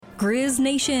Grizz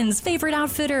Nation's favorite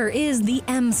outfitter is the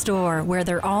M Store, where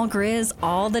they're all Grizz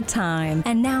all the time.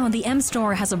 And now the M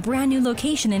Store has a brand new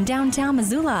location in downtown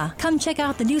Missoula. Come check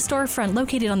out the new storefront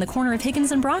located on the corner of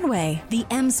Higgins and Broadway. The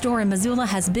M Store in Missoula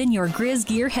has been your Grizz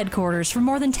gear headquarters for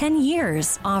more than 10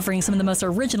 years, offering some of the most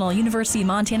original University of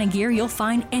Montana gear you'll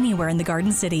find anywhere in the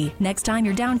Garden City. Next time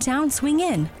you're downtown, swing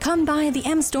in. Come by the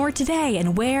M Store today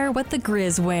and wear what the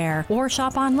Grizz wear, or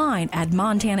shop online at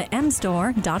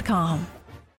montanamstore.com.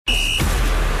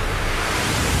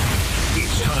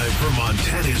 It's time for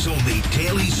Montana's only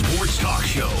daily sports talk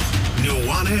show,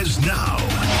 Nuanez Now.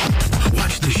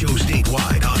 Watch the show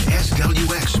statewide on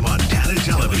SWX Montana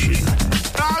Television.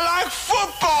 I like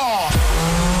football!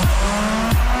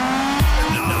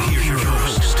 Now here's your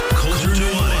host, Colter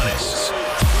Nuanez.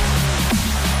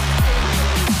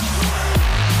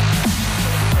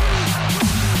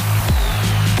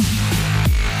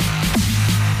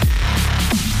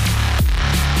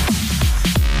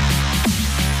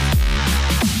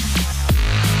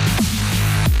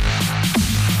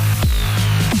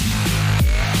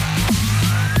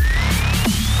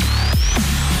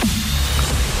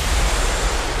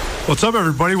 What's up,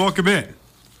 everybody? Welcome in.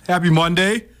 Happy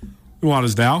Monday.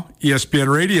 Nuanez Now,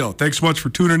 ESPN Radio. Thanks so much for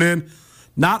tuning in.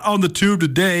 Not on the tube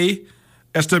today.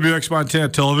 SWX Montana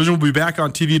Television will be back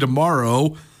on TV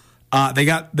tomorrow. They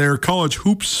got their college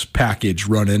hoops package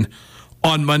running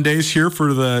on Mondays here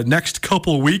for the next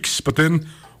couple of weeks, but then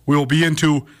we'll be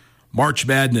into March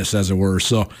Madness, as it were.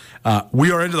 So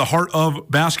we are into the heart of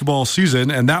basketball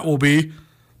season, and that will be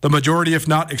the majority, if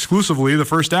not exclusively, the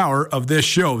first hour of this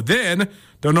show. Then,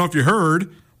 don't know if you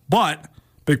heard, but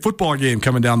big football game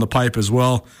coming down the pipe as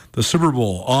well. The Super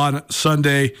Bowl on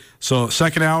Sunday. So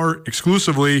second hour,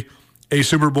 exclusively a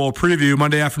Super Bowl preview.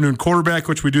 Monday afternoon quarterback,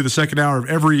 which we do the second hour of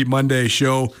every Monday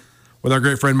show with our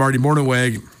great friend Marty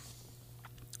Mornhinweg.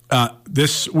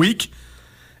 This week,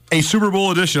 a Super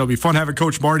Bowl edition. It'll be fun having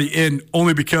Coach Marty in,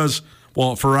 only because,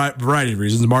 well, for a variety of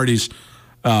reasons. Marty's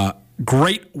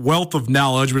great wealth of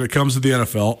knowledge when it comes to the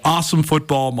NFL. Awesome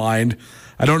football mind.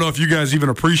 I don't know if you guys even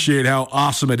appreciate how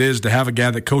awesome it is to have a guy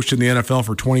that coached in the NFL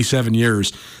for 27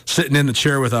 years sitting in the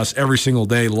chair with us every single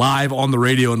day, live on the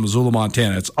radio in Missoula,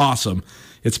 Montana. It's awesome.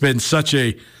 It's been such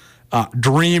a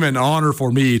dream and honor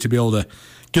for me to be able to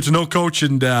get to know Coach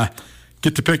and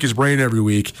get to pick his brain every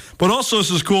week. But also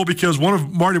this is cool because one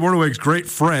of Marty Mornhinweg's great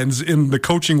friends in the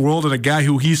coaching world, and a guy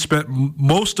who he spent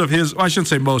most of his, I shouldn't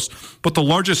say most, but the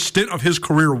largest stint of his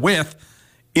career with,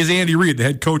 is Andy Reid, the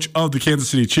head coach of the Kansas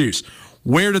City Chiefs.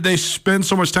 Where did they spend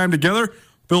so much time together?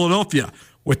 Philadelphia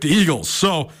with the Eagles.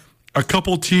 So a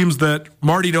couple teams that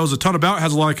Marty knows a ton about,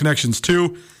 has a lot of connections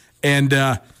to. And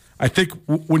I think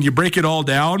when you break it all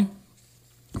down,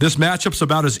 this matchup's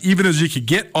about as even as you could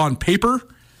get on paper.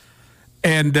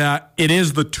 And it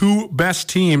is the two best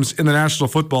teams in the National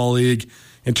Football League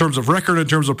in terms of record, in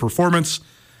terms of performance.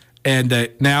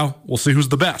 And now we'll see who's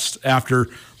the best after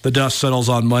the dust settles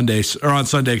on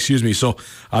Sunday, excuse me. So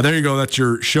there you go. That's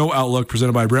your show outlook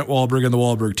presented by Brent Wahlberg and the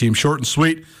Wahlberg team. Short and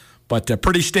sweet, but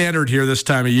pretty standard here this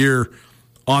time of year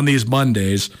on these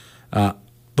Mondays. The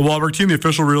Wahlberg team, the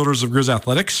official realtors of Grizz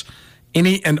Athletics.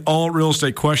 Any and all real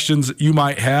estate questions you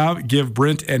might have, give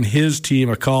Brent and his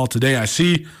team a call today. I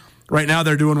see right now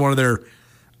they're doing one of their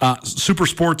Super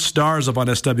Sports Stars up on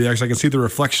SWX. I can see the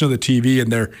reflection of the TV,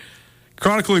 and they're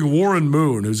chronicling Warren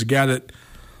Moon, who's a guy that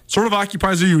sort of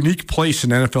occupies a unique place in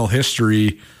NFL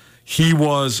history. He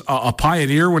was a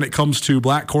pioneer when it comes to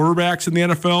black quarterbacks in the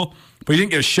NFL, but he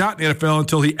didn't get a shot in the NFL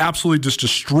until he absolutely just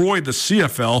destroyed the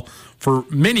CFL for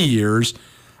many years,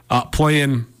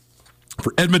 playing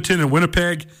for Edmonton and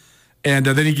Winnipeg. And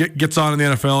then he gets on in the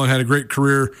NFL and had a great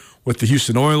career with the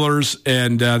Houston Oilers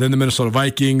and then the Minnesota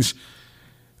Vikings.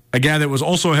 A guy that was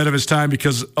also ahead of his time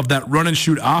because of that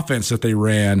run-and-shoot offense that they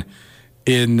ran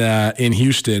in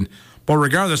Houston. But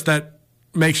regardless, that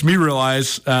makes me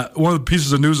realize one of the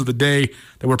pieces of news of the day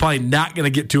that we're probably not going to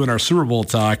get to in our Super Bowl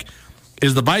talk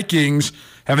is the Vikings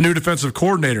have a new defensive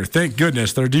coordinator. Thank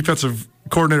goodness. Their defensive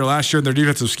coordinator last year and their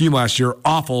defensive scheme last year,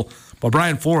 awful. But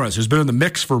Brian Flores, who's been in the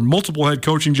mix for multiple head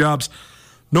coaching jobs,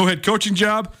 no head coaching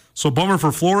job, so bummer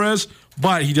for Flores,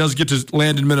 but he does get to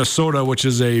land in Minnesota, which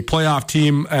is a playoff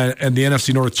team and the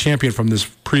NFC North champion from this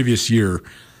previous year.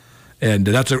 And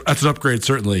that's an upgrade,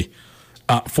 certainly,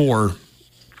 for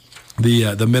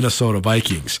the Minnesota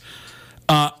Vikings.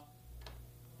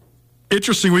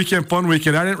 Interesting weekend, fun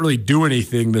weekend. I didn't really do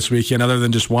anything this weekend other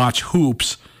than just watch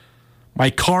hoops. My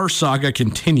car saga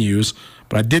continues,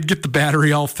 but I did get the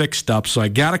battery all fixed up, so I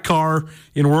got a car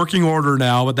in working order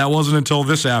now, but that wasn't until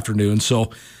this afternoon.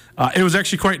 So it was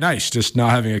actually quite nice just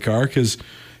not having a car because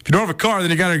if you don't have a car, then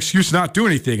you got an excuse to not do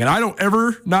anything. And I don't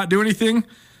ever not do anything.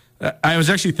 I was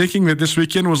actually thinking that this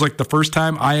weekend was like the first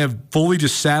time I have fully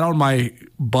just sat on my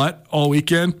butt all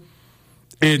weekend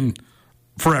in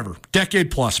forever, decade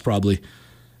plus probably,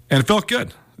 and it felt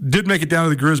good. Did make it down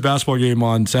to the Grizz basketball game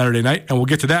on Saturday night, and we'll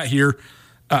get to that here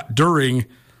during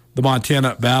the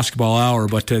Montana basketball hour.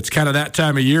 But it's kind of that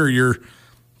time of year. You're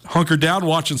hunkered down,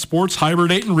 watching sports,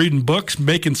 hibernating, reading books,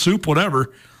 making soup,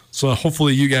 whatever. So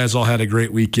hopefully you guys all had a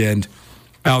great weekend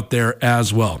out there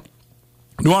as well.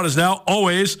 Nuanez Now,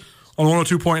 always on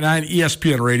 102.9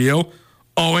 ESPN Radio,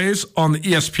 always on the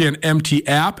ESPN MT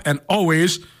app, and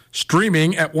always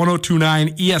streaming at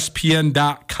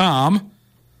 1029ESPN.com.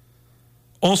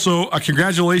 Also,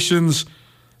 congratulations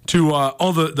to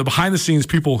all the behind-the-scenes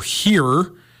people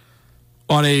here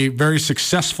on a very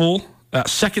successful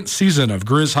second season of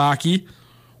Grizz hockey.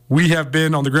 We have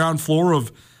been on the ground floor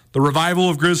of the revival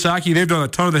of Grizz hockey. They've done a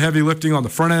ton of the heavy lifting on the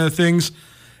front end of things.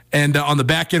 And on the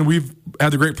back end, we've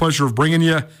had the great pleasure of bringing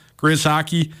you Grizz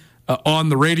hockey on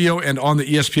the radio and on the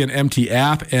ESPN MT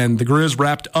app. And the Grizz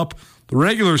wrapped up the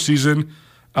regular season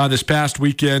this past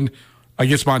weekend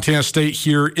against Montana State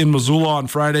here in Missoula on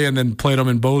Friday, and then played them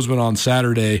in Bozeman on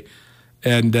Saturday.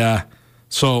 And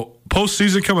so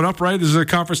postseason coming up, right? This is a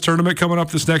conference tournament coming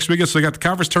up this next weekend. So they got the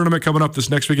conference tournament coming up this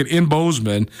next weekend in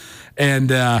Bozeman. And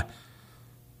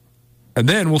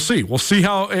then we'll see. We'll see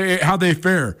how they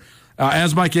fare.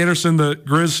 As Mike Anderson, the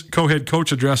Grizz co-head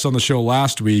coach, addressed on the show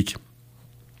last week,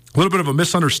 a little bit of a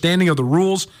misunderstanding of the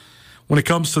rules when it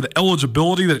comes to the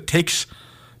eligibility that it takes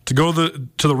to go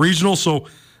to the regional. So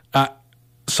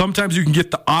sometimes you can get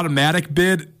the automatic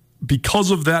bid. Because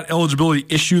of that eligibility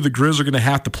issue, the Grizz are going to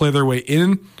have to play their way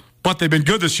in. But they've been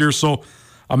good this year, so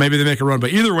maybe they make a run.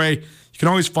 But either way, you can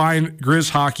always find Grizz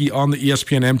hockey on the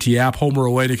ESPN MT app, home or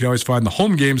away. And you can always find the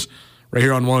home games right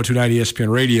here on 102.9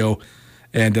 ESPN Radio.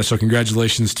 And so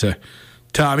congratulations to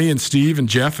Tommy and Steve and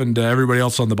Jeff and everybody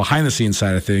else on the behind-the-scenes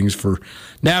side of things for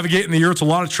navigating the year. It's a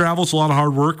lot of travel. It's a lot of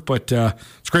hard work, but it's a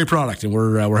great product, and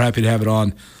we're happy to have it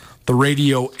on the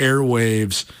radio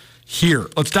airwaves here.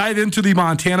 Let's dive into the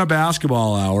Montana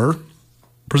Basketball Hour,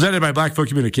 presented by Blackfoot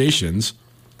Communications.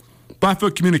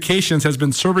 Blackfoot Communications has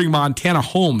been serving Montana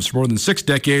homes for more than 6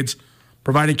 decades,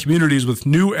 providing communities with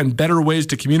new and better ways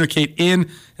to communicate in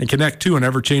and connect to an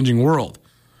ever-changing world.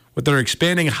 With their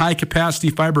expanding high-capacity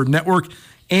fiber network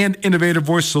and innovative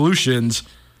voice solutions,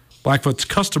 Blackfoot's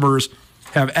customers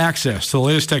have access to the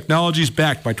latest technologies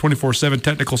backed by 24/7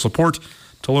 technical support.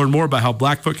 To learn more about how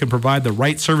Blackfoot can provide the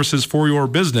right services for your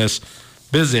business,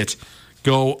 visit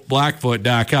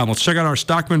GoBlackfoot.com. Let's check out our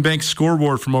Stockman Bank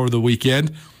scoreboard from over the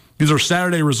weekend. These are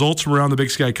Saturday results from around the Big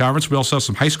Sky Conference. We also have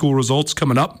some high school results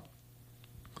coming up.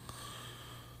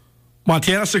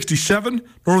 Montana 67,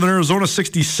 Northern Arizona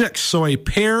 66. So a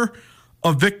pair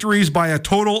of victories by a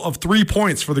total of 3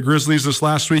 points for the Grizzlies this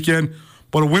last weekend.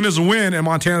 But a win is a win, and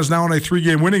Montana's now on a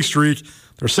 3-game winning streak.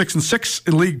 They're 6-6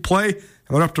 in league play, and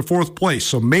they're up to 4th place.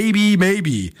 So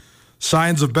maybe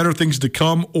signs of better things to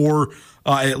come, or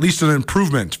at least an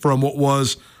improvement from what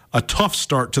was a tough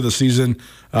start to the season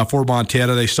for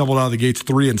Montana. They stumbled out of the gates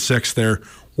 3-6, their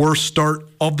worst start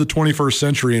of the 21st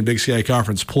century in Big Sky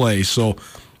Conference play. So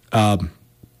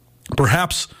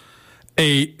perhaps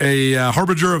a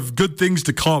harbinger of good things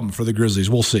to come for the Grizzlies.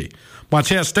 We'll see.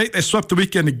 Montana State, they swept the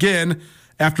weekend again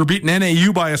after beating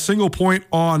NAU by a single point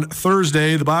on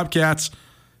Thursday. The Bobcats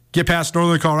get past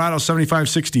Northern Colorado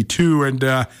 75-62, and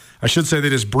I should say they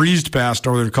just breezed past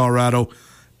Northern Colorado.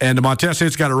 And Montana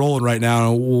State's got it rolling right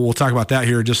now. We'll talk about that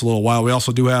here in just a little while. We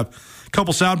also do have a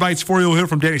couple sound bites for you. We'll hear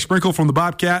from Danny Sprinkle from the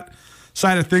Bobcat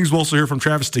side of things. We'll also hear from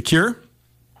Travis DeCure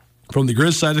from the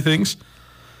Grizz side of things,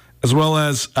 as well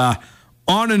as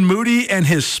Anand Moody and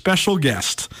his special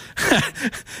guest.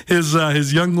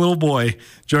 his young little boy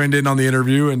joined in on the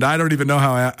interview, and I don't even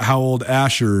know how old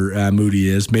Asher Moody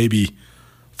is. Maybe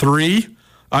 3.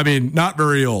 I mean, not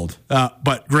very old,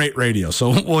 but great radio. So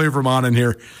we'll hear from Anand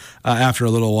here after a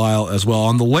little while as well.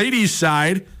 On the ladies'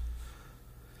 side,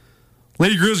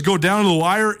 Lady Grizz go down to the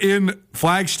wire in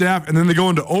Flagstaff, and then they go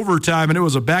into overtime, and it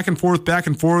was a back and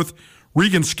forth.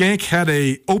 Regan Skank had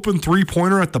a open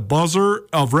 3-pointer at the buzzer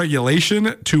of regulation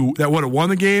that would have won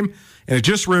the game, and it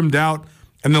just rimmed out.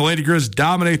 And the Lady Grizz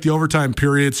dominate the overtime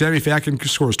period. Sammy Fatkin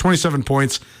scores 27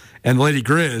 points, and the Lady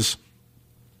Grizz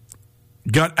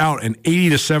gut out an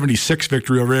 80-76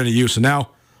 victory over NAU. So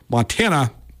now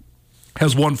Montana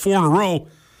has won 4 in a row,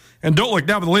 and don't look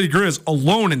now, but the Lady Grizz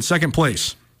alone in second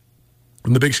place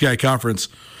in the Big Sky Conference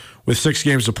with 6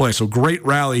 games to play. So great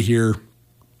rally here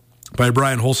by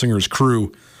Brian Holsinger's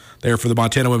crew there for the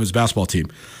Montana women's basketball team.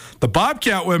 The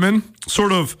Bobcat women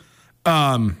sort of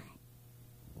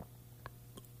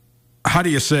how do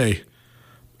you say,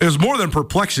 it was more than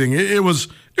perplexing. It was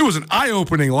an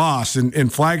eye-opening loss in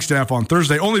Flagstaff on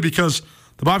Thursday, only because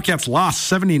the Bobcats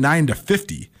lost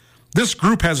 79-50. This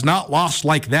group has not lost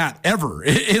like that ever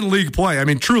in league play. I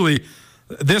mean, truly,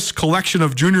 this collection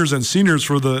of juniors and seniors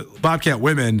for the Bobcat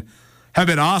women have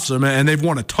been awesome, and they've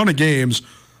won a ton of games,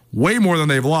 way more than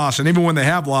they've lost. And even when they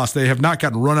have lost, they have not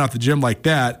gotten run out the gym like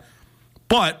that.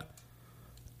 But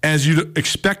as you'd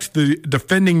expect the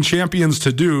defending champions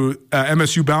to do,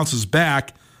 MSU bounces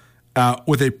back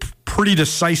with a pretty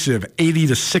decisive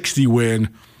 80-60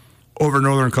 win over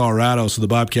Northern Colorado. So the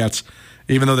Bobcats,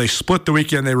 even though they split the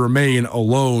weekend, they remain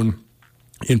alone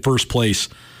in first place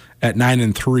at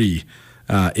 9-3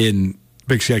 in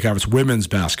Big Sky Conference women's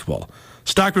basketball.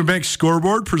 Stockman Bank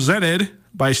scoreboard presented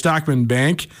by Stockman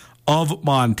Bank of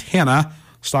Montana.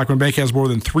 Stockman Bank has more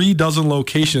than 3 dozen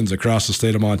locations across the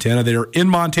state of Montana. They are in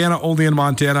Montana, only in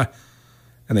Montana,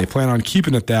 and they plan on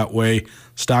keeping it that way.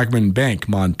 Stockman Bank,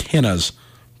 Montana's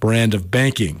brand of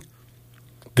banking.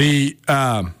 The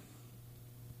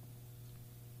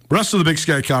rest of the Big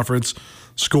Sky Conference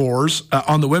scores.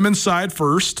 On the women's side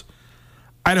first,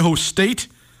 Idaho State,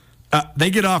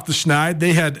 they get off the schneid.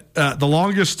 They had the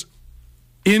longest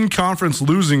in-conference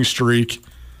losing streak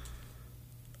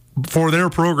for their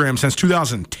program since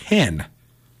 2010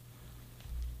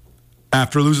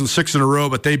 after losing 6 in a row,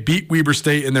 but they beat Weber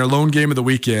State in their lone game of the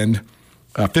weekend,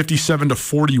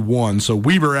 57-41. So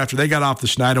Weber, after they got off the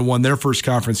schneid and won their first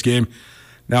conference game,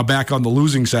 now back on the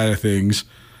losing side of things.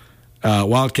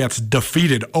 Wildcats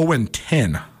defeated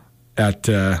 0-10 at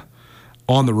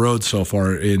on the road so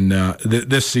far in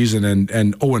this season, and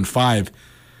 0-5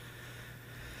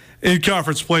 in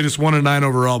conference play. Just 1-9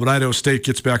 overall, but Idaho State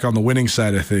gets back on the winning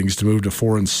side of things to move to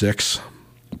 4-6.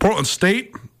 Portland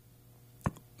State,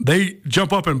 they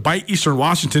jump up and bite Eastern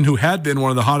Washington, who had been one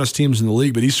of the hottest teams in the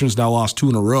league, but Eastern's now lost 2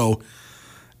 in a row,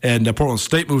 and Portland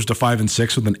State moves to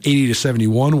 5-6 with an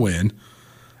 80-71 win.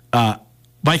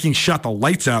 Vikings shot the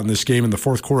lights out in this game in the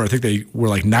fourth quarter. I think they were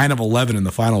like 9 of 11 in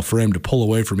the final frame to pull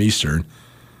away from Eastern.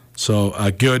 So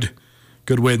a good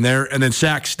win there. And then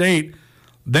Sac State,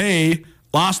 they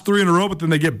lost 3 in a row, but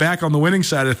then they get back on the winning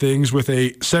side of things with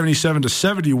a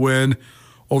 77-70 win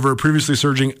over a previously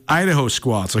surging Idaho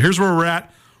squad. So here's where we're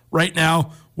at right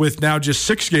now with now just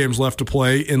 6 games left to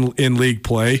play in league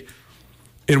play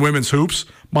in women's hoops.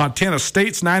 Montana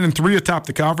State's 9-3 atop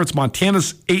the conference.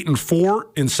 Montana's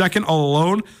 8-4 in second all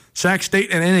alone. Sac State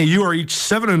and NAU are each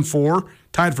 7-4,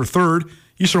 tied for third.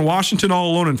 Eastern Washington all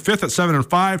alone in fifth at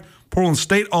 7-5. Portland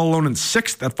State all alone in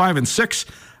sixth at 5-6.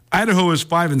 Idaho is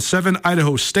 5-7.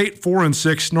 Idaho State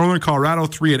 4-6. Northern Colorado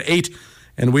 3-8,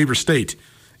 and Weber State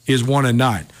is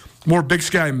 1-9. More Big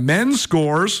Sky men's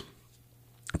scores.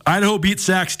 Idaho beat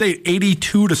Sac State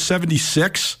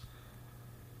 82-76.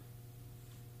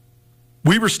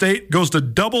 Weber State goes to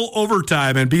double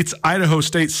overtime and beats Idaho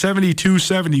State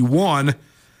 72-71.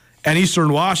 And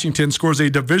Eastern Washington scores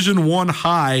a Division I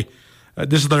high.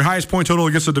 This is their highest point total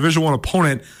against a Division I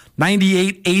opponent,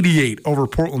 98-88 over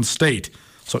Portland State.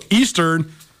 So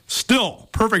Eastern still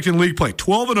perfect in league play,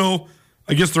 12-0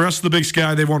 against the rest of the Big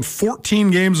Sky. They've won 14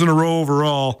 games in a row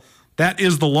overall. That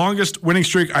is the longest winning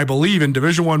streak, I believe, in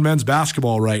Division I men's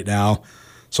basketball right now.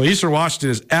 So Eastern Washington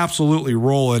is absolutely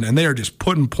rolling, and they are just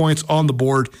putting points on the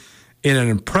board in an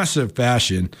impressive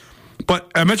fashion.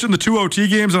 But I mentioned the 2 OT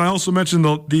games, and I also mentioned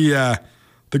the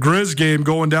Grizz game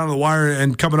going down to the wire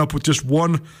and coming up with just a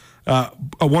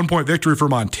 1-point victory for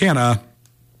Montana.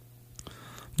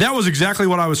 That was exactly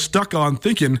what I was stuck on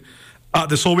thinking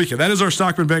this whole weekend. That is our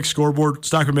Stockman Bank scoreboard.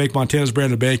 Stockman Bank, Montana's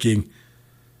brand of banking.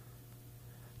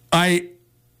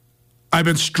 I've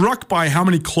been struck by how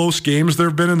many close games there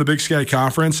have been in the Big Sky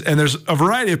Conference, and there's a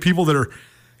variety of people that are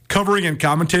covering and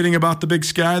commentating about the Big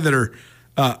Sky that are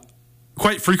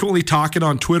quite frequently talking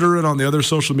on Twitter and on the other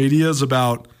social medias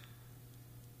about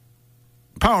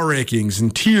power rankings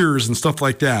and tiers and stuff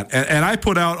like that. And I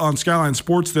put out on Skyline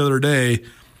Sports the other day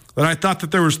that I thought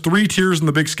that there was 3 tiers in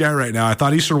the Big Sky right now. I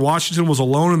thought Eastern Washington was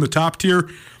alone in the top tier,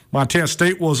 Montana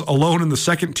State was alone in the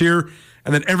second tier,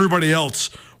 and then everybody else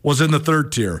was in the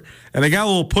third tier. And they got a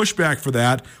little pushback for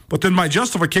that. But then my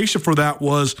justification for that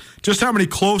was just how many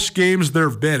close games there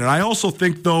have been. And I also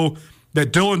think, though,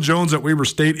 that Dylan Jones at Weber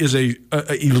State is a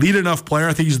elite enough player.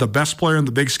 I think he's the best player in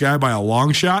the Big Sky by a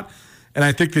long shot. And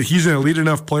I think that he's an elite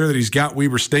enough player that he's got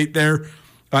Weber State there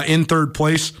in third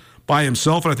place by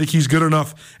himself. And I think he's good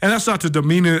enough. And that's not to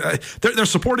demean it. Their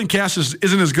supporting cast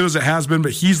isn't as good as it has been,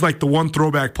 but he's like the one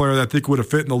throwback player that I think would have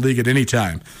fit in the league at any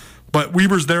time. But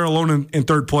Weber's there alone in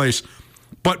third place.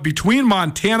 But between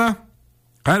Montana,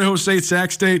 Idaho State,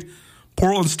 Sac State,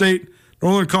 Portland State,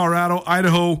 Northern Colorado,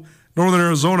 Idaho, Northern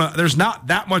Arizona, there's not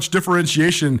that much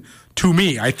differentiation to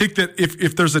me. I think that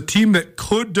if there's a team that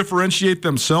could differentiate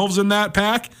themselves in that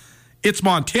pack, it's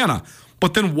Montana.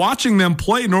 But then watching them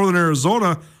play Northern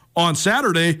Arizona on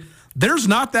Saturday, there's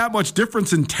not that much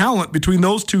difference in talent between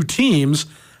those two teams.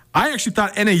 I actually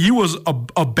thought NAU was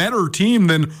a better team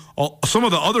than some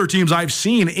of the other teams I've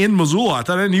seen in Missoula. I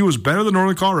thought NAU was better than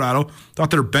Northern Colorado.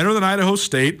 Thought they're better than Idaho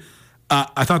State.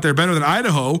 I thought they're better than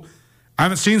Idaho. I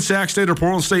haven't seen Sac State or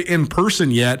Portland State in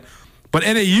person yet, but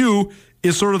NAU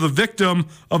is sort of the victim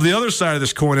of the other side of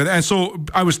this coin. And so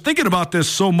I was thinking about this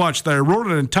so much that I wrote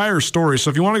an entire story. So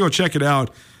if you want to go check it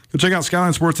out, go check out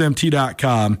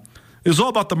SkylineSportsMT.com. It's all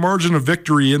about the margin of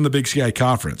victory in the Big Sky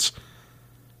Conference.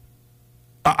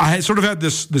 I sort of had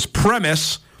this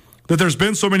premise that there's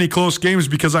been so many close games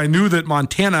because I knew that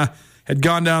Montana had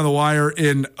gone down the wire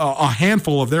in a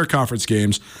handful of their conference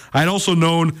games. I had also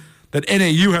known that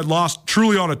NAU had lost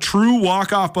truly on a true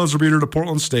walk-off buzzer beater to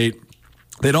Portland State.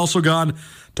 They'd also gone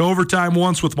to overtime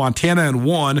once with Montana and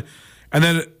won. And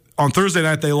then on Thursday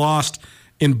night, they lost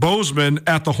in Bozeman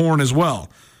at the Horn as well.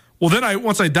 Well, then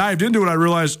once I dived into it, I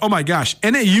realized, oh my gosh,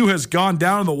 NAU has gone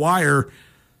down the wire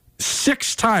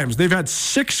 6 times. They've had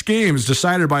 6 games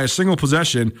decided by a single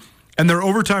possession, and their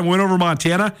overtime win over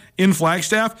Montana in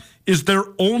Flagstaff is their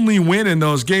only win in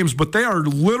those games. But they are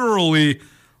literally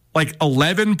like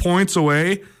 11 points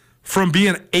away from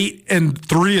being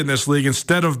 8-3 in this league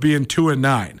instead of being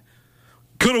 2-9.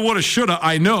 Coulda, woulda, shoulda,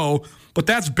 I know, but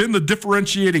that's been the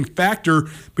differentiating factor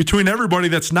between everybody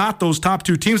that's not those top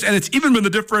 2 teams, and it's even been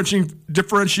the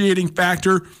differentiating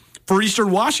factor for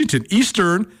Eastern Washington.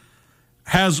 Eastern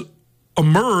has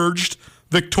emerged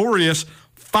victorious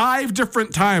 5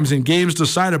 different times in games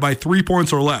decided by 3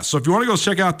 points or less. So if you want to go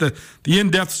check out the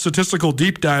in-depth statistical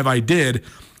deep dive I did,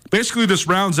 basically this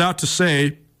rounds out to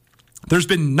say there's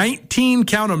been 19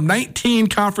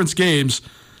 conference games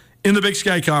in the Big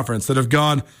Sky Conference that have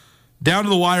gone down to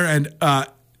the wire and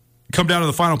come down to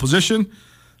the final position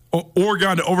or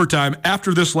gone to overtime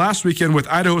after this last weekend with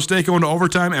Idaho State going to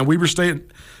overtime and Weber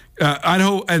State,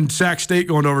 Idaho and Sac State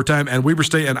going to overtime and Weber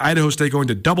State and Idaho State going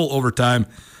to double overtime.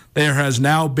 There has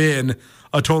now been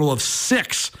a total of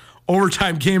 6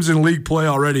 overtime games in league play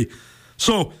already.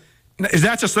 So is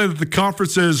that to say that the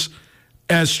conference is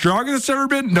as strong as it's ever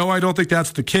been? No, I don't think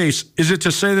that's the case. Is it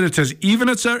to say that it's as even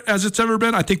as it's ever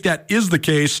been? I think that is the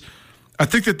case. I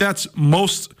think that that's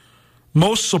most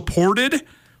supported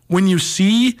when you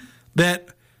see that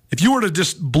if you were to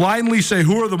just blindly say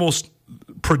who are the most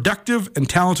productive and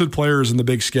talented players in the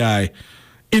Big Sky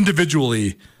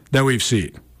individually that we've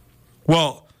seen.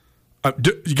 Well,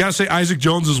 you got to say Isaac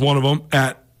Jones is one of them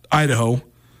at Idaho.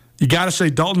 You got to say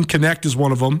Dalton Connect is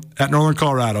one of them at Northern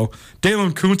Colorado.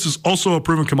 Dalen Kuntz is also a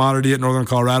proven commodity at Northern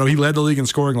Colorado. He led the league in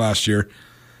scoring last year.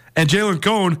 And Jalen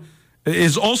Cone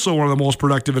is also one of the most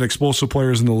productive and explosive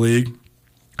players in the league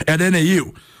at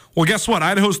NAU. Well, guess what?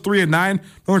 Idaho's 3-9,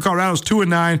 Northern Colorado's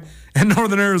 2-9, and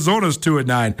Northern Arizona's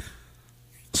 2-9.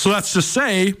 So that's to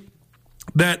say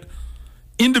that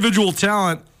individual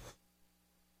talent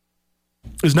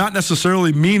is not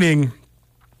necessarily meaning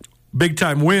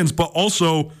big-time wins, but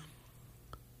also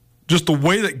just the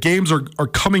way that games are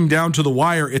coming down to the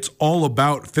wire, it's all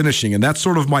about finishing. And that's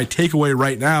sort of my takeaway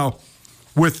right now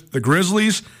with the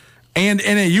Grizzlies and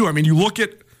NAU. I mean, you look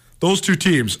at those two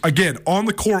teams, again, on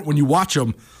the court when you watch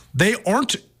them, they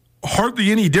aren't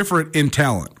hardly any different in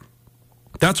talent.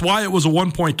 That's why it was a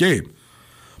one-point game.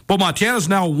 But Montana's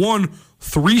now won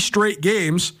 3 straight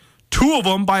games, 2 of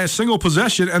them by a single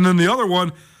possession, and then the other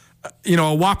one,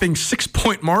 a whopping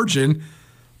 6-point margin.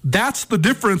 That's the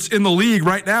difference in the league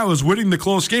right now is winning the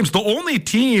close games. The only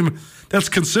team that's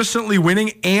consistently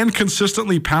winning and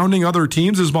consistently pounding other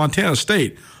teams is Montana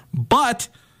State. But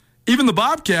even the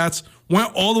Bobcats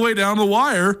went all the way down the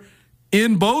wire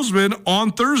in Bozeman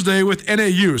on Thursday with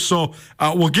NAU. So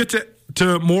we'll get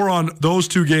to more on those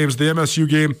 2 games, the MSU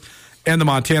game and the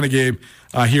Montana game,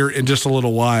 here in just a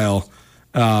little while.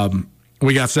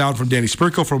 We got sound from Danny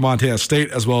Sprinkle from Montana State,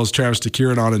 as well as Travis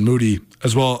DeKieran, Anand Moody,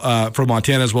 as well from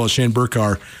Montana, as well as Shane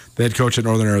Burkar, the head coach at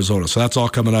Northern Arizona. So that's all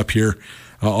coming up here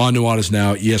on Nuanez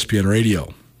Now, ESPN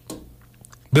Radio.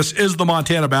 This is the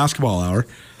Montana Basketball Hour,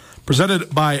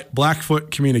 presented by Blackfoot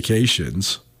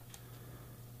Communications.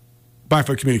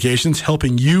 Blackfoot Communications,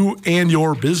 helping you and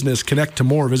your business connect to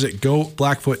more. Visit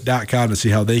goblackfoot.com to see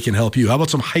how they can help you. How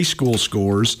about some high school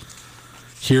scores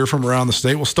here from around the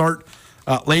state? We'll start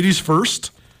ladies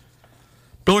first.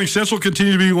 Billings Central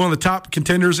continue to be one of the top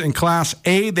contenders in Class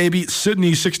A. They beat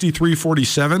Sydney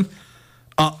 63-47.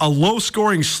 A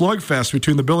low-scoring slugfest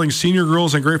between the Billings Senior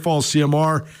Girls and Great Falls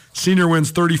CMR. Senior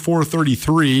wins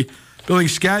 34-33.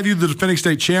 Billings Skyview, the defending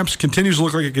state champs, continues to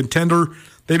look like a contender.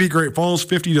 They beat Great Falls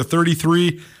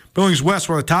 50-33. Billings West,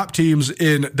 one of the top teams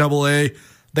in AA,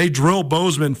 they drill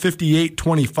Bozeman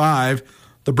 58-25.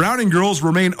 The Browning girls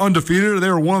remain undefeated. They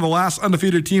were one of the last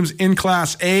undefeated teams in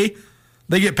Class A.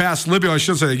 They get past Libby. I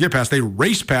shouldn't say they get past. They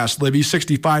race past Libby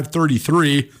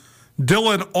 65-33.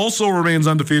 Dillon also remains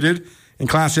undefeated in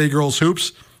Class A girls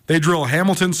hoops. They drill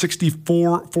Hamilton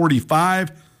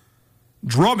 64-45.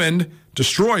 Drummond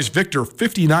destroys Victor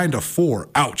 59-4.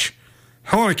 Ouch.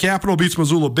 Helena Capital beats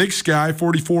Missoula Big Sky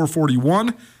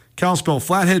 44-41. Kalispell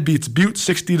Flathead beats Butte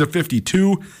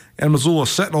 60-52. And Missoula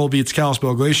Sentinel beats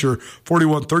Kalispell Glacier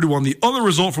 41-31. The other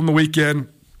result from the weekend,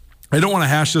 I don't want to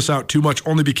hash this out too much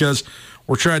only because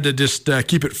we're trying to just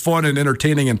keep it fun and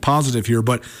entertaining and positive here.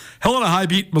 But Helena High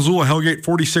beat Missoula Hellgate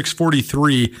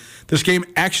 46-43. This game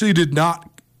actually did not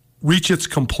reach its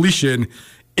completion.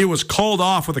 It was called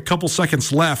off with a couple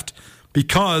seconds left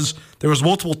because there was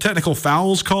multiple technical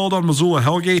fouls called on Missoula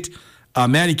Hellgate.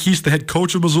 Maddie Keese, the head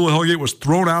coach of Missoula Hellgate, was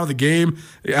thrown out of the game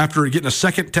after getting a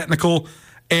second technical.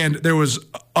 And there was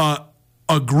a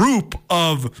group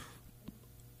of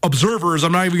observers.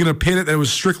 I'm not even going to pin it that it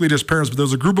was strictly just parents, but there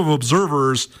was a group of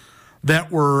observers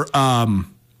that were,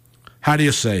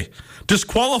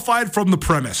 disqualified from the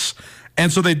premise.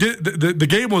 And so they did. The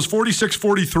game was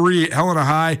 46-43 at Helena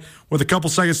High with a couple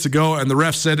seconds to go, and the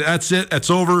ref said, "That's it. That's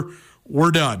over.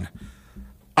 We're done."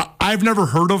 I've never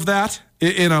heard of that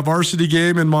in a varsity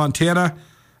game in Montana.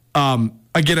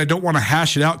 Again, I don't want to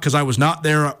hash it out because I was not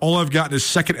there. All I've gotten is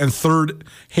second and third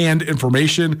hand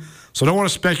information. So I don't want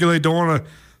to speculate, don't want to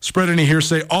spread any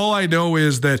hearsay. All I know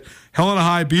is that Helena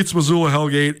High beats Missoula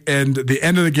Hellgate, and the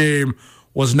end of the game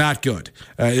was not good.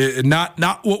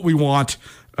 Not what we want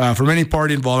from any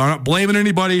party involved. I'm not blaming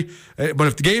anybody, but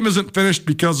if the game isn't finished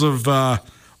because of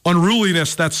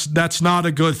unruliness, that's not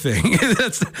a good thing.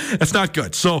 that's not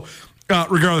good. So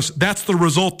regardless, that's the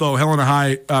result, though. Helena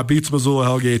High beats Missoula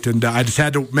Hellgate, and I just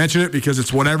had to mention it because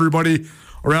it's what everybody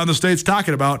around the state's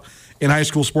talking about in high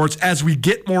school sports. As we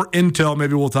get more intel,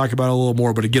 maybe we'll talk about it a little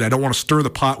more. But again, I don't want to stir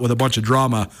the pot with a bunch of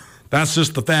drama. That's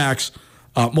just the facts.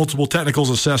 Multiple technicals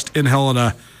assessed in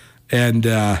Helena, and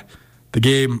the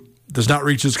game does not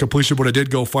reach its completion, but it did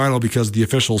go final because the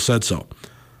officials said so.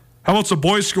 How about some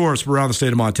boys' scores from around the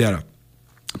state of Montana?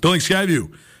 Billings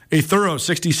Skyview, a thorough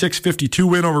 66-52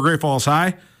 win over Great Falls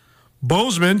High.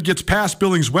 Bozeman gets past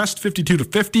Billings West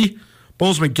 52-50.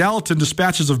 Bozeman Gallatin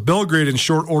dispatches of Belgrade in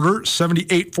short order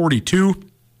 78-42.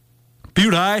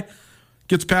 Butte High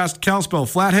gets past Kalispell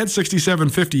Flathead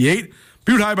 67-58.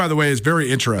 Butte High, by the way, is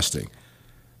very interesting.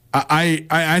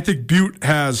 I think Butte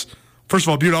has, first of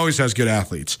all, Butte always has good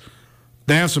athletes.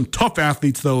 They have some tough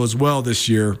athletes, though, as well this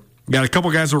year. Got a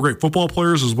couple guys that were great football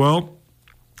players as well.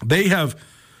 They have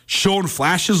shown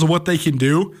flashes of what they can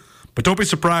do, but don't be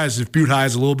surprised if Butte High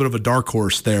is a little bit of a dark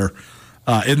horse there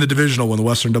in the divisional when the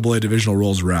Western AA divisional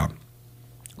rolls around.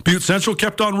 Butte Central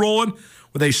kept on rolling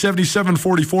with a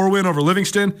 77-44 win over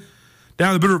Livingston.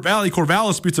 Down in the Bitterroot Valley,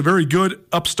 Corvallis beats a very good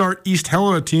upstart East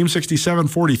Helena team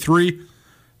 67-43.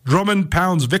 Drummond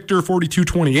pounds Victor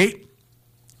 42-28.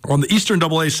 On the Eastern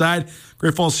AA side,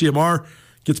 Great Falls CMR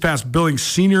gets past Billings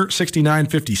Senior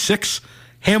 69-56.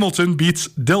 Hamilton beats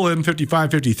Dillon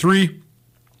 55-53.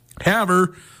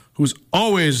 Havre, who's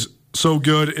always so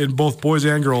good in both boys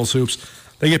and girls hoops,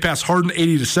 they get past Hardin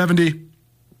 80-70.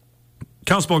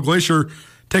 Kalispell Glacier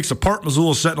takes apart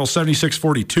Missoula Sentinel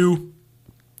 76-42.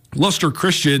 Luster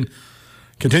Christian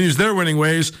continues their winning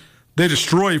ways. They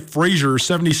destroy Fraser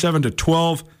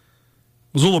 77-12.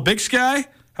 Missoula Big Sky,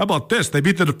 how about this? They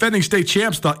beat the defending state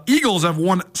champs. The Eagles have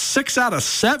won 6 out of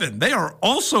 7. They are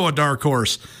also a dark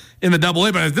horse in the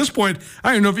AA. But at this point, I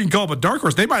don't even know if you can call them a dark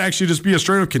horse. They might actually just be a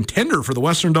straight-up contender for the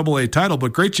Western AA title.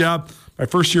 But great job by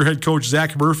first-year head coach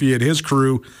Zach Murphy and his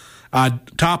crew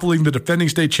toppling the defending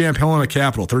state champ Helena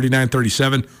Capital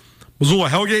 39-37. Missoula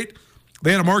Hellgate,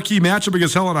 they had a marquee matchup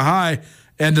against Helena High,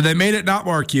 and they made it not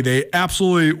marquee. They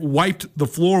absolutely wiped the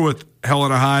floor with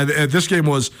Helena High. This game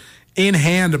was in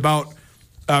hand about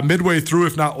midway through,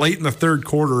 if not late in the third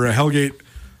quarter. Hellgate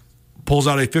pulls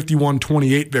out a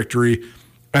 51-28 victory.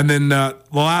 And then the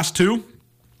last two,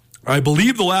 I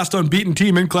believe the last unbeaten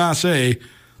team in Class A,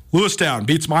 Lewistown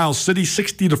beats Miles City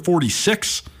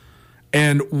 60-46.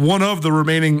 And one of the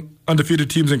remaining undefeated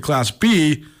teams in Class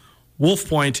B, Wolf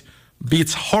Point,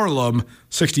 beats Harlem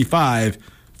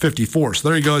 65-54. So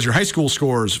there you go, as your high school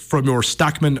scores from your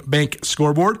Stockman Bank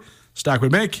scoreboard. Stockman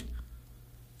Bank,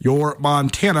 your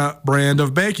Montana brand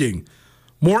of banking.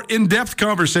 More in-depth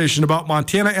conversation about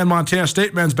Montana and Montana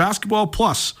State men's basketball,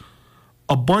 plus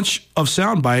a bunch of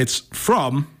sound bites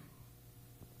from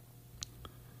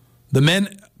the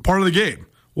men part of the game.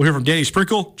 We'll hear from Danny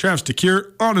Sprinkle, Travis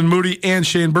DeCuire, Anand Moody, and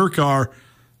Shane Burkar.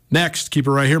 Next, keep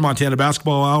it right here. Montana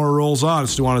Basketball Hour rolls on.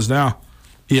 It's Nuanez Now,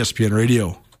 ESPN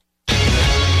Radio.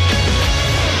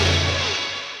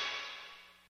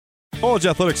 College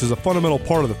athletics is a fundamental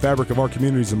part of the fabric of our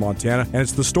communities in Montana, and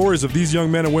it's the stories of these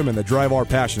young men and women that drive our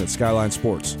passion at Skyline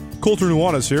Sports. Colter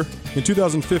Nuanez here. In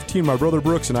 2015, my brother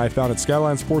Brooks and I founded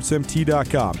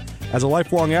SkylineSportsMT.com. As a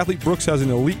lifelong athlete, Brooks has an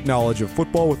elite knowledge of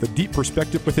football with a deep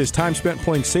perspective with his time spent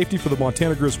playing safety for the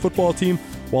Montana Grizz football team,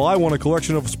 while I won a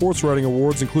collection of sports writing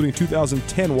awards, including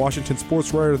 2010 Washington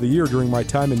Sports Writer of the Year during my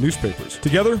time in newspapers.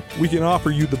 Together, we can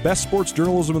offer you the best sports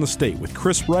journalism in the state with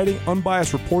crisp writing,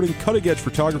 unbiased reporting, cutting-edge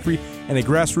photography, and a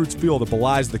grassroots feel that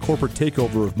belies the corporate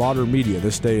takeover of modern media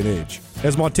this day and age.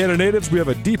 As Montana natives, we have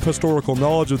a deep historical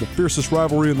knowledge of the fiercest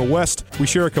rivalry in the West. We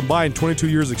share a combined 22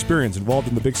 years experience involved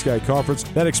in the Big Sky Conference.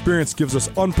 That experience gives us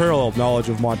unparalleled knowledge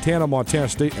of Montana, Montana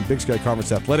State, and Big Sky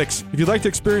Conference athletics. If you'd like to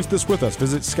experience this with us,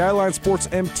 visit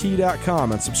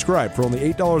SkylineSportsMT.com and subscribe for only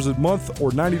 $8 a month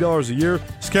or $90 a year.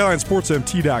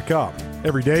 SkylineSportsMT.com.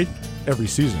 Every day, every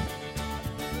season.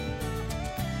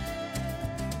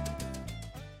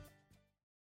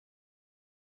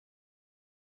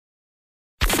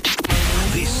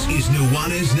 This is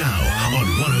Nuanez Now on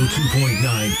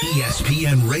 102.9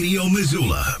 ESPN Radio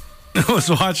Missoula. I was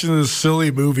watching this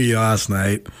silly movie last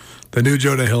night, the new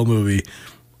Jonah Hill movie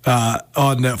on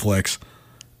Netflix.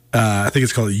 I think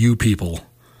it's called You People.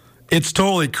 It's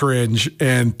totally cringe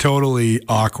and totally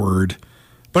awkward,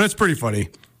 but it's pretty funny.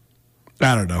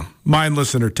 I don't know.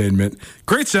 Mindless entertainment.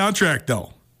 Great soundtrack,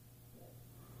 though.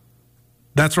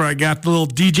 That's where I got the little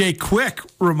DJ Quick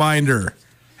reminder.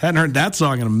 Hadn't heard that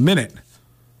song in a minute.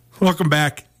 Welcome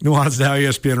back. Nuanez Now,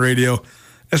 ESPN Radio,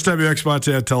 SWX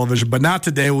Montana Television, but not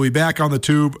today. We'll be back on the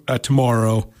tube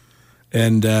tomorrow.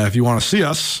 And if you want to see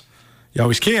us, you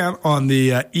always can on the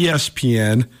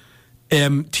ESPN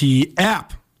MT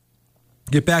app.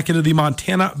 Get back into the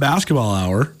Montana Basketball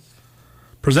Hour,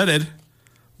 presented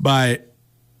by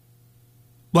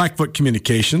Blackfoot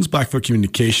Communications. Blackfoot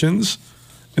Communications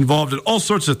involved in all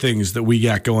sorts of things that we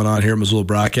got going on here at Missoula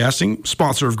Broadcasting.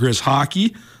 Sponsor of Grizz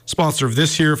Hockey, sponsor of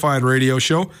this here fine radio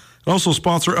show, and also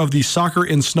sponsor of the Soccer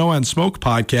in Snow and Smoke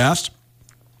podcast.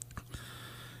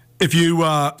 If you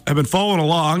have been following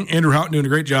along, Andrew Houghton doing a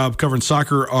great job covering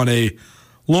soccer on a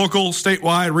local,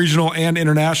 statewide, regional, and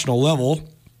international level.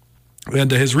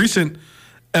 And his recent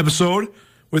episode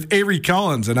with Avery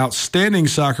Collins, an outstanding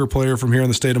soccer player from here in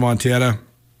the state of Montana,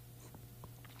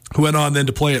 who went on then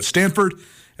to play at Stanford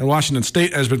and Washington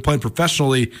State, and has been playing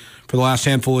professionally for the last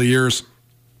handful of years.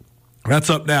 That's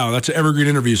up now. That's an evergreen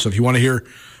interview. So if you want to hear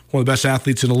one of the best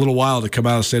athletes in a little while to come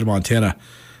out of the state of Montana,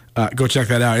 go check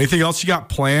that out. Anything else you got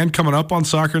planned coming up on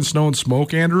Soccer and Snow and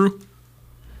Smoke, Andrew?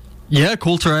 Yeah,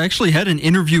 Coulter, I actually had an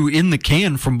interview in the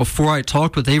can from before I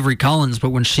talked with Avery Collins, but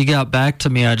when she got back to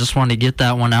me, I just wanted to get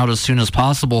that one out as soon as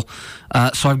possible.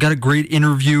 So I've got a great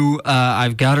interview.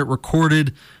 I've got it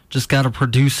recorded, just got to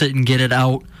produce it and get it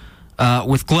out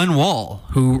with Glenn Wall,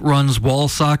 who runs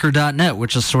wallsoccer.net,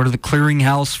 which is sort of the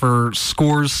clearinghouse for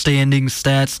scores, standings,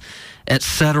 stats,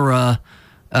 etc.,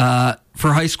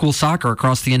 for high school soccer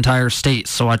across the entire state.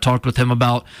 So I talked with him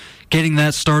about getting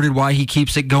that started, why he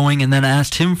keeps it going, and then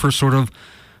asked him for sort of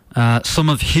some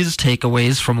of his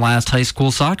takeaways from last high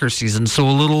school soccer season. So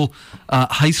a little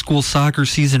high school soccer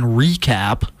season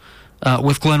recap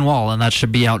with Glenn Wall, and that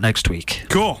should be out next week.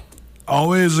 Cool.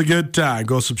 Always a good time.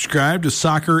 Go subscribe to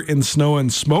Soccer in Snow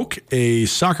and Smoke, a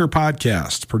soccer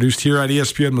podcast produced here at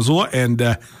ESPN Missoula and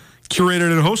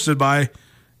curated and hosted by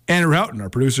Andrew Houghton, our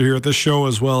producer here at this show,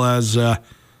 as well as the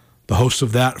host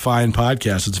of that fine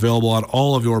podcast. It's available on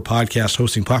all of your podcast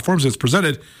hosting platforms. It's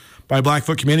presented by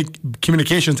Blackfoot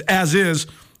Communications, as is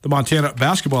the Montana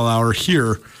Basketball Hour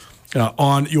here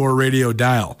on your radio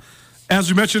dial. As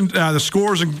we mentioned, the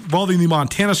scores involving the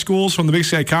Montana schools from the Big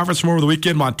Sky Conference from over the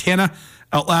weekend. Montana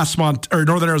outlasts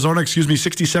Northern Arizona,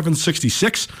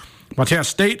 67-66. Montana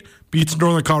State beats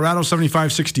Northern Colorado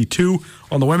 75-62.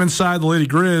 On the women's side, the Lady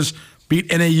Grizz beat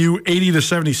NAU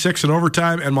 80-76 in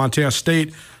overtime, and Montana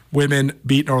State women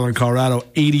beat Northern Colorado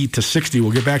 80-60.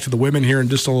 We'll get back to the women here in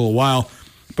just a little while.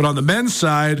 But on the men's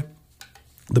side,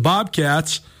 the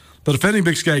Bobcats, the defending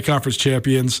Big Sky Conference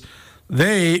champions,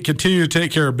 they continue to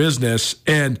take care of business,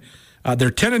 and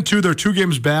they're 10-2. They're 2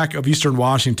 games back of Eastern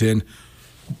Washington.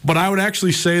 But I would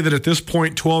actually say that at this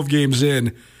point, 12 games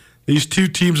in, these two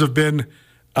teams have been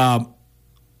on.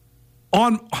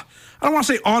 I don't want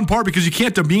to say on par because you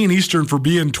can't demean Eastern for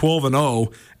being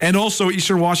 12-0, and also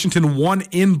Eastern Washington won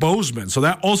in Bozeman, so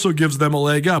that also gives them a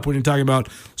leg up when you're talking about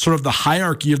sort of the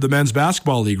hierarchy of the men's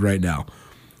basketball league right now.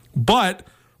 But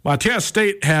Montana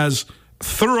State has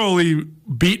thoroughly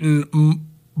beaten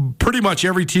pretty much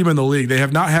every team in the league. They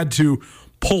have not had to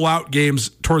pull out games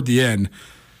toward the end.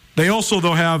 They also,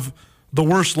 though, have the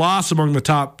worst loss among the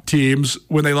top teams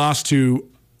when they lost to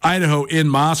Idaho in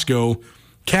Moscow.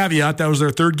 Caveat, that was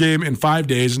their third game in 5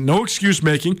 days. No excuse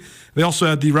making. They also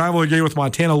had the rivalry game with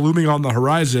Montana looming on the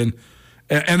horizon.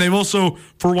 And they've also,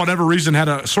 for whatever reason, had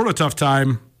a sort of tough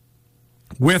time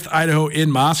with Idaho in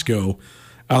Moscow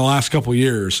the last couple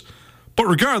years. But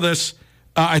regardless,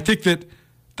 I think that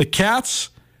the Cats,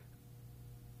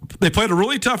 they played a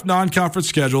really tough non-conference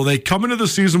schedule. They come into the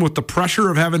season with the pressure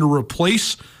of having to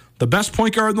replace the best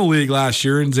point guard in the league last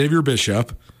year in Xavier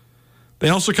Bishop. They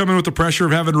also come in with the pressure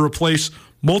of having to replace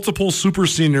multiple super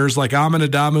seniors like Amin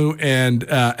Adamu and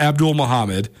Abdul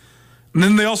Muhammad. And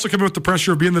then they also come in with the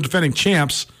pressure of being the defending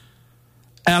champs,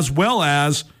 as well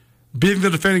as being the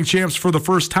defending champs for the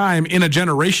first time in a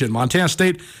generation. Montana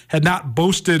State had not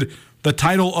boasted the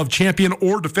title of champion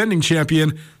or defending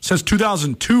champion since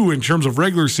 2002 in terms of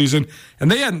regular season,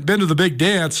 and they hadn't been to the big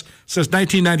dance since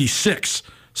 1996.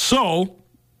 So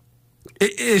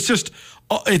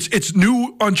it's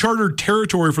new uncharted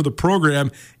territory for the program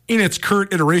in its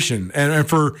current iteration, and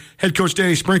for head coach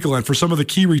Danny Sprinkle and for some of the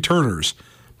key returners.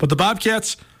 But the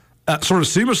Bobcats sort of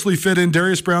seamlessly fit in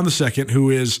Darius Brown II, who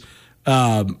is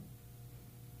one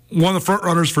of the front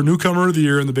runners for Newcomer of the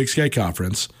Year in the Big Sky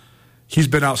Conference. He's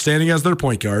been outstanding as their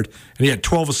point guard, and he had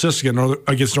 12 assists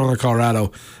against Northern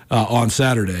Colorado on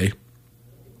Saturday.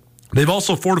 They've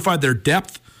also fortified their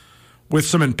depth with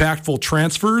some impactful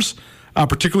transfers,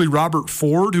 particularly Robert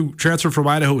Ford, who transferred from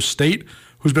Idaho State,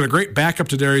 who's been a great backup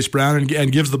to Darius Brown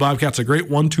and gives the Bobcats a great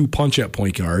 1-2 punch at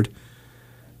point guard.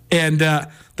 And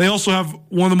they also have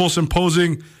one of the most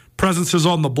imposing presences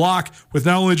on the block with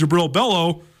not only Jabril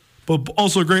Bello, but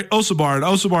also great Osabar. And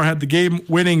Osabar had the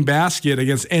game-winning basket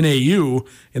against NAU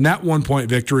in that 1-point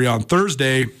victory on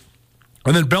Thursday.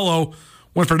 And then Bello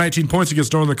went for 19 points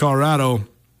against Northern Colorado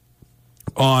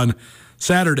on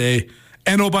Saturday.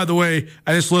 And, oh, by the way,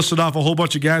 I just listed off a whole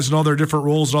bunch of guys and all their different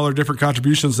roles and all their different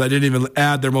contributions. I didn't even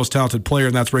add their most talented player,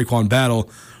 and that's Raekwon Battle,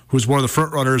 who's one of the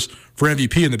front runners for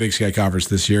MVP in the Big Sky Conference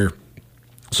this year.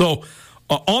 So,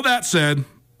 all that said,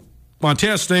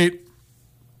 Montana State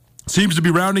seems to be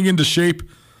rounding into shape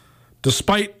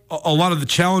despite a lot of the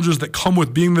challenges that come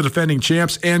with being the defending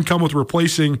champs and come with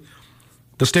replacing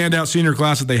the standout senior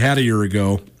class that they had a year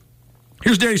ago.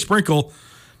 Here's Danny Sprinkle,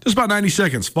 just about 90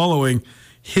 seconds following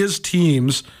his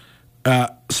team's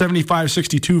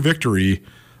 75-62 victory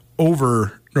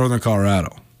over Northern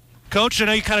Colorado. Coach, I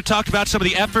know you kind of talked about some of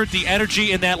the effort, the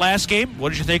energy in that last game. What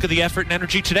did you think of the effort and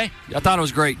energy today? I thought it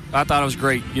was great. We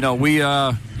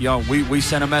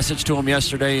sent a message to them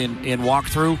yesterday in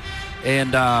walkthrough,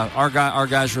 and our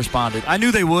guys responded. I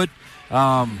knew they would.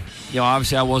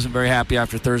 Obviously I wasn't very happy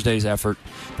after Thursday's effort.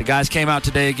 The guys came out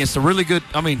today against a really good.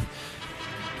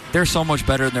 They're so much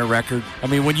better than their record.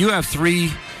 When you have 3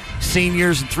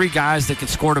 seniors and 3 guys that can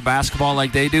score the basketball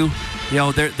like they do,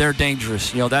 they're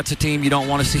dangerous. That's a team you don't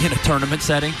want to see in a tournament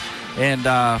setting. And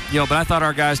but I thought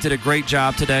our guys did a great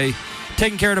job today,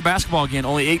 taking care of the basketball again.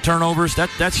 Only 8 turnovers.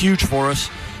 That's huge for us.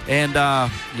 And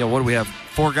what do we have?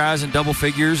 4 guys in double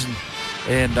figures.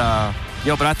 But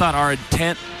I thought our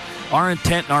intent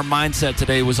and our mindset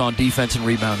today was on defense and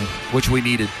rebounding, which we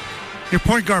needed. Your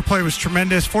point guard play was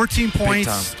tremendous. 14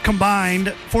 points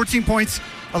combined. 14 points,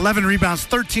 11 rebounds,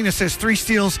 13 assists, 3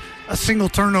 steals, a single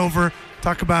turnover.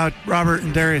 Talk about Robert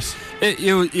and Darius.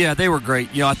 They were great.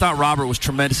 I thought Robert was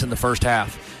tremendous in the first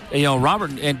half.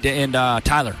 Robert and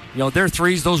Tyler, their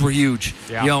threes, those were huge.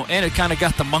 Yeah. And it kind of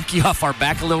got the monkey off our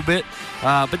back a little bit.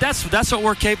 But that's what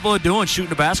we're capable of doing, shooting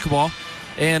the basketball.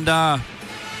 And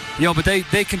but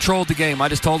they controlled the game. I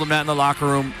just told them that in the locker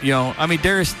room.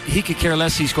 Darius, he could care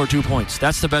less. He scored 2 points.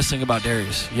 That's the best thing about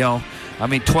Darius.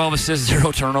 12 assists,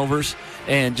 0 turnovers,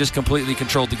 and just completely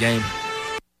controlled the game.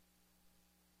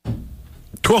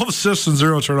 12 assists and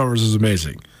 0 turnovers is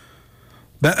amazing.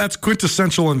 That's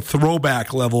quintessential and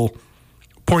throwback level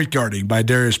point guarding by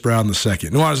Darius Brown II.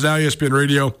 Nuanez Now, ESPN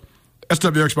Radio,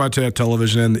 SWX Montana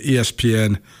Television, and the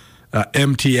ESPN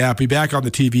MT app. Be back on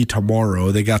the TV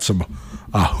tomorrow. They got some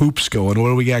hoops going. What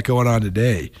do we got going on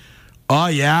today? Oh,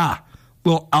 yeah.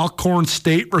 Little Alcorn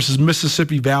State versus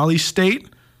Mississippi Valley State.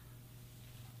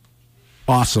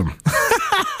 Awesome.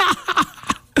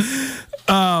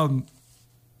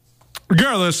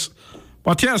 Regardless,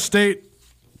 Montana State,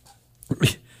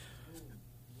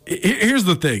 here's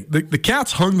the thing. The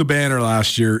Cats hung the banner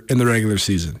last year in the regular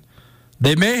season.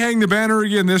 They may hang the banner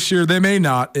again this year. They may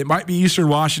not. It might be Eastern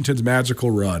Washington's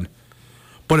magical run.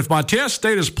 But if Montana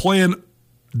State is playing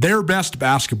their best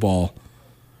basketball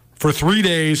for 3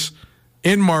 days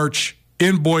in March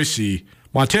in Boise,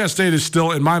 Montana State is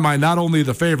still, in my mind, not only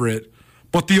the favorite,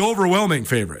 but the overwhelming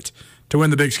favorite to win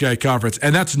the Big Sky Conference.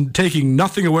 And that's taking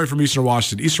nothing away from Eastern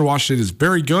Washington. Eastern Washington is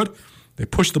very good. They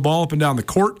push the ball up and down the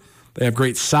court. They have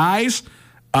great size.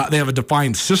 They have a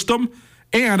defined system.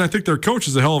 And I think their coach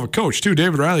is a hell of a coach, too.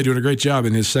 David Riley doing a great job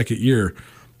in his second year.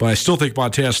 But I still think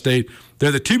Montana State,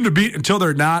 they're the team to beat until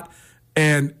they're not.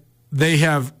 And they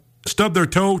have stubbed their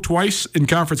toe twice in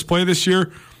conference play this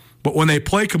year. But when they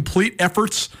play complete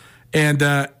efforts and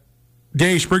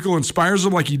Danny Sprinkle inspires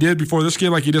them like he did before this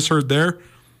game, like you just heard there,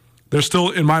 they're still,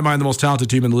 in my mind, the most talented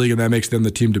team in the league, and that makes them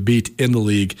the team to beat in the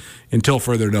league until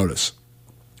further notice.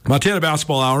 Montana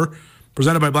Basketball Hour,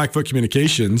 presented by Blackfoot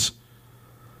Communications.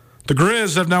 The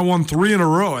Grizz have now won 3 in a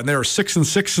row, and they are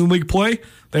 6-6 in league play.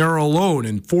 They are alone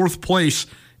in 4th place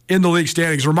in the league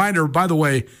standings. Reminder, by the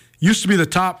way, used to be the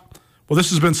top. Well, this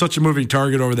has been such a moving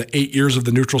target over the 8 years of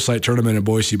the neutral site tournament in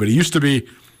Boise, but it used to be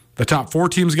the top 4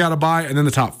 teams got a bye, and then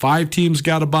the top 5 teams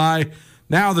got a bye.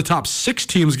 Now the top 6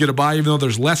 teams get a bye, even though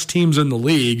there's less teams in the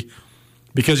league,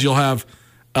 because you'll have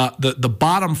the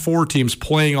bottom 4 teams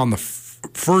playing on the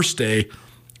first day,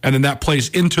 and then that plays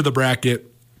into the bracket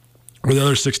where the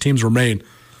other 6 teams remain.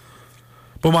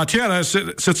 But Montana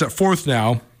sits at 4th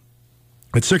now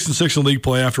at 6-6 in league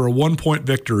play after a 1-point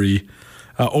victory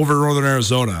over Northern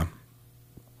Arizona.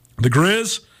 The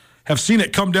Grizz have seen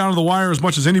it come down to the wire as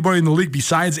much as anybody in the league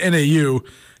besides NAU.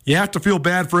 You have to feel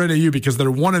bad for NAU because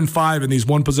they're 1-5 in these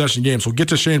one-possession games. We'll get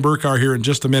to Shane Burkhardt here in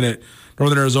just a minute,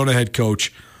 Northern Arizona head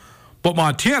coach. But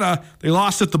Montana, they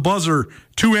lost at the buzzer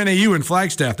to NAU in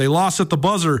Flagstaff. They lost at the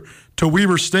buzzer to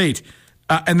Weber State.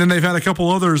 And then they've had a couple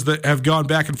others that have gone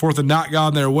back and forth and not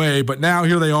gone their way. But now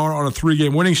here they are on a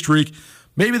 3-game winning streak.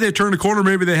 Maybe they turned a corner,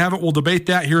 maybe they haven't. We'll debate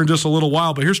that here in just a little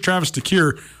while. But here's Travis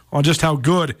DeCuire on just how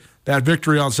good that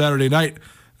victory on Saturday night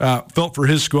felt for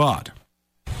his squad.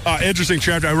 Interesting,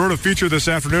 Travis. I wrote a feature this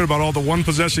afternoon about all the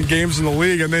one-possession games in the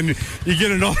league, and then you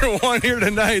get another one here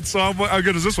tonight. So how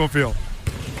good does this one feel?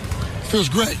 Feels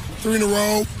great. 3 in a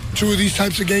row, 2 of these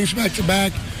types of games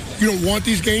back-to-back. You don't want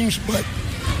these games, but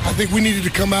I think we needed to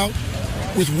come out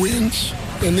with wins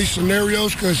in these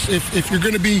scenarios because if you're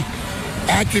going to be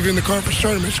active in the conference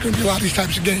tournament, it's going to be a lot of these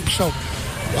types of games. So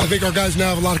I think our guys now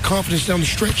have a lot of confidence down the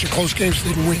stretch in close games so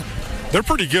they can win. They're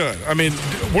pretty good. I mean,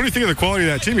 what do you think of the quality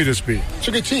of that team you just beat? It's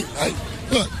a good team.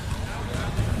 Look,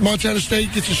 Montana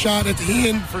State gets a shot at the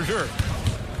end. For sure.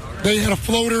 They had a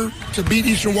floater to beat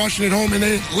Eastern Washington at home, and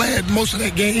they led most of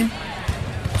that game.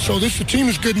 So this team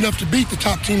is good enough to beat the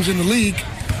top teams in the league.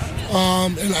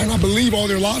 And I believe all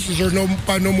their losses are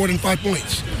by no more than 5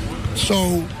 points.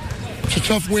 So it's a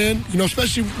tough win,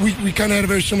 especially we kind of had a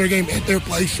very similar game at their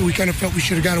place, so we kind of felt we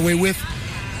should have got away with.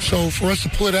 So for us to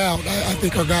pull it out, I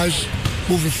think our guys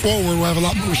moving forward will have a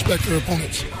lot more respect for their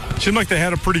opponents. Seemed like they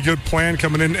had a pretty good plan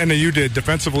coming in, NAU did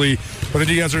defensively, but then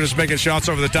you guys are just making shots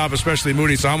over the top, especially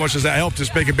Moody. So how much does that help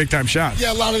just making big-time shots?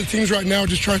 Yeah, a lot of the teams right now are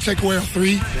just trying to take away our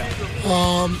 3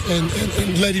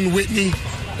 and letting Whitney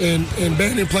and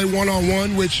Bannon play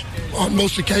one-on-one, which on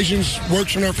most occasions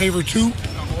works in our favor too.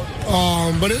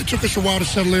 But it took us a while to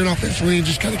settle in offensively and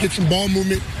just kind of get some ball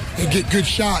movement and get good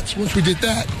shots. Once we did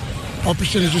that, our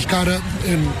percentage just caught up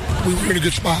and we were in a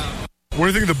good spot. What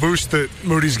do you think of the boost that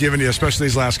Moody's given you, especially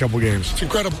these last couple games? It's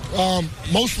incredible.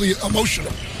 Mostly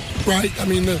emotional, right? I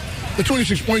mean, the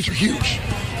 26 points are huge,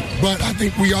 but I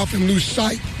think we often lose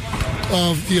sight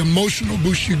of the emotional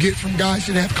boost you get from guys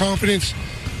that have confidence,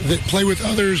 that play with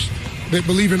others, that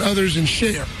believe in others and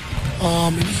share.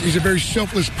 He's a very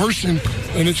selfless person,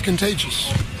 and it's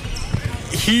contagious.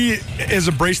 He has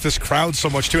embraced this crowd so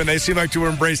much, too, and they seem like to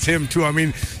have embraced him, too. I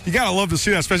mean, you got to love to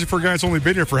see that, especially for a guy that's only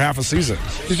been here for half a season.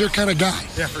 He's their kind of guy.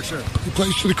 Yeah, for sure. He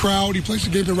plays to the crowd. He plays the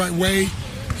game the right way.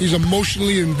 He's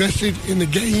emotionally invested in the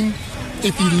game.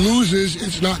 If he loses,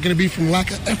 it's not going to be from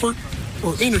lack of effort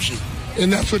or energy,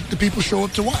 and that's what the people show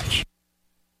up to watch.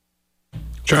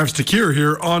 Travis DeCuire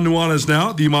here on Nuanez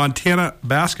Now, the Montana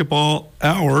Basketball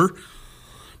Hour,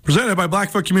 presented by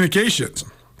Blackfoot Communications.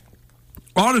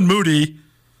 Auden Moody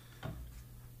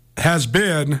has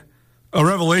been a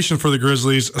revelation for the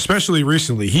Grizzlies, especially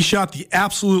recently. He shot the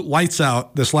absolute lights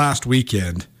out this last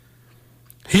weekend.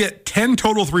 He hit 10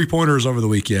 total three-pointers over the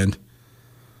weekend.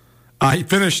 He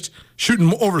finished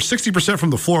shooting over 60%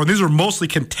 from the floor. These are mostly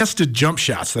contested jump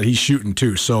shots that he's shooting,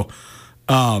 too. So,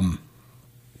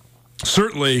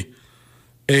 certainly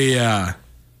a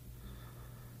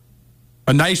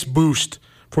nice boost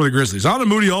for the Grizzlies. Auden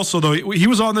Moody also, though, he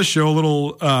was on this show a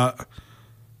little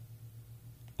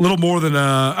more than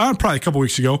probably a couple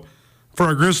weeks ago for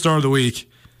our Grizz Star of the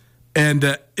Week.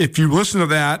 And if you listen to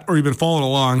that or you've been following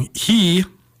along, he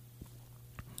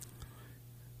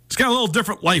he's got a little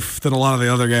different life than a lot of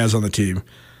the other guys on the team.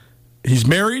 He's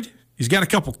married. He's got a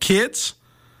couple kids.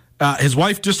 His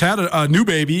wife just had a new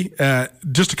baby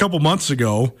just a couple months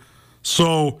ago.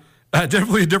 So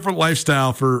definitely a different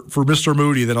lifestyle for Mr.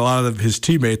 Moody than a lot of his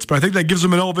teammates. But I think that gives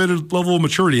him an elevated level of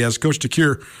maturity, as Coach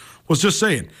DeCuire was just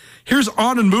saying. Here's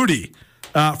Anand Moody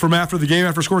from after the game,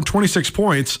 after scoring 26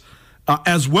 points,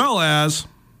 as well as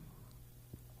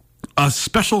a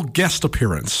special guest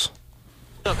appearance.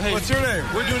 Hey, what's your name?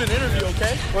 We're doing an interview,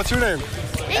 okay? What's your name?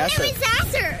 My name is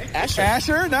Asher.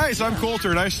 Asher? Nice. I'm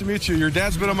Coulter. Nice to meet you. Your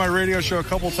dad's been on my radio show a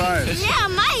couple times. Yeah,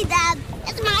 my dad.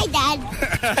 It's my dad.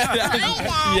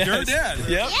 My dad. Your dad? Yep.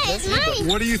 Yeah, it's mine.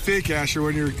 What do you think, Asher,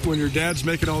 when your dad's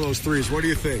making all those threes? What do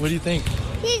you think? What do you think?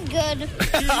 He's good.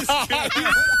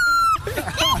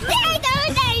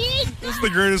 This is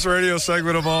the greatest radio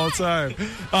segment of all time.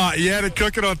 You had to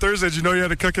cook it on Thursday. Did you know you had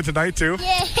to cook it tonight, too?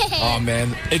 Yeah. Oh,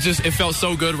 man. It felt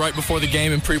so good right before the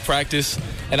game in pre-practice,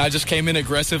 and I just came in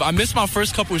aggressive. I missed my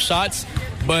first couple of shots,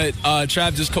 but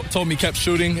Trav just told me kept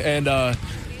shooting, and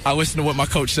I listened to what my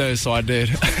coach says, so I did.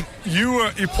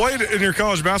 You played in your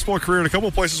college basketball career in a couple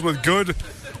of places with good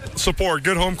support,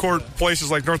 good home court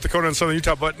places like North Dakota and Southern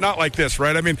Utah, but not like this,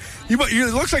 right? I mean,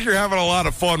 it looks like you're having a lot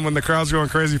of fun when the crowd's going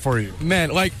crazy for you.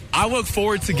 Man, I look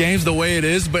forward to games the way it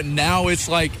is, but now it's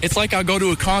like I go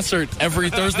to a concert every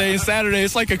Thursday and Saturday.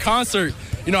 It's like a concert.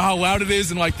 You know how loud it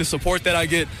is and the support that I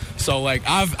get. So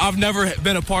I've never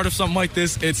been a part of something like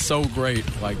this. It's so great,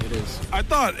 it is. I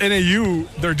thought NAU,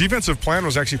 their defensive plan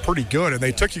was actually pretty good, and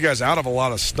they took you guys out of a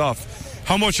lot of stuff.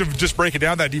 How much of just breaking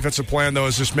down that defensive plan, though,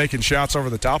 is just making shots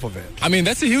over the top of it? I mean,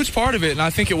 that's a huge part of it, and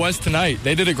I think it was tonight.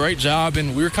 They did a great job,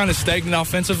 and we were kind of stagnant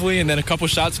offensively, and then a couple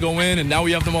shots go in, and now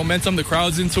we have the momentum, the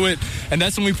crowd's into it, and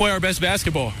that's when we play our best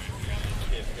basketball.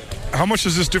 How much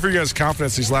does this do for you guys'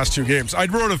 confidence these last two games? I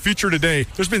wrote a feature today.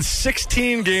 There's been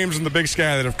 16 games in the Big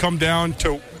Sky that have come down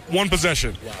to one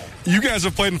possession. Wow. You guys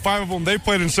have played in 5 of them. They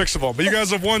played in 6 of them. But you guys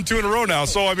have won 2 in a row now.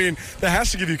 So, I mean, that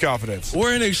has to give you confidence.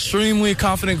 We're an extremely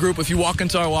confident group. If you walk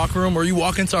into our locker room or you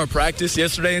walk into our practice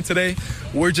yesterday and today,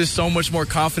 we're just so much more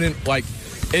confident.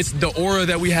 It's the aura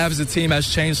that we have as a team has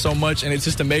changed so much, and it's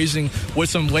just amazing what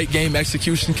some late-game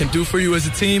execution can do for you as a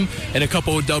team, and a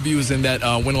couple of W's in that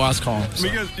win-loss column. So.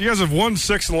 I mean, you guys have won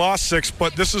 6 and lost 6,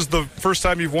 but this is the first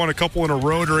time you've won a couple in a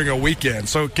row during a weekend.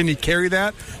 So can you carry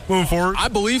that moving forward? I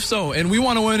believe so, and we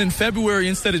want to win in February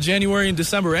instead of January and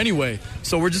December anyway.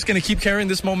 So we're just going to keep carrying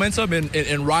this momentum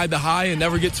and ride the high and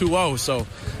never get too low. So,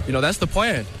 that's the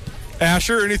plan.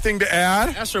 Asher, anything to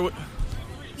add? Asher,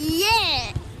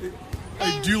 Yeah.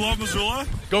 Do you love Missoula?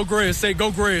 Go Grizz. Say go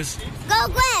Grizz. Go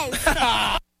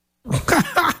Grizz.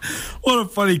 What a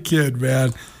funny kid,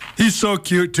 man. He's so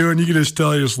cute, too, and you can just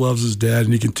tell he just loves his dad,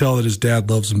 and you can tell that his dad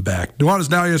loves him back. Nuanez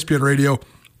Now, ESPN Radio,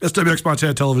 SWX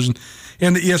Montana Television,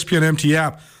 and the ESPN MT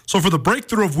app. So for the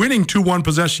breakthrough of winning 2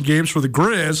 one-possession games for the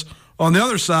Grizz, on the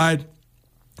other side,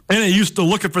 NAU used to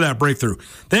looking for that breakthrough.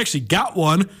 They actually got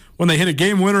one when they hit a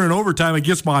game winner in overtime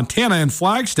against Montana and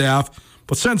Flagstaff,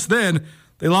 but since then,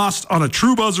 they lost on a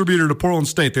true buzzer beater to Portland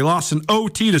State. They lost in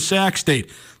OT to Sac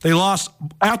State. They lost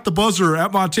at the buzzer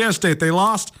at Montana State. They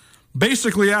lost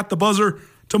basically at the buzzer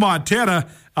to Montana.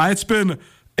 It's been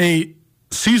a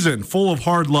season full of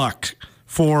hard luck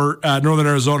for Northern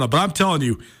Arizona. But I'm telling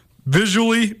you,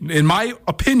 visually, in my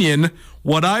opinion,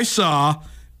 what I saw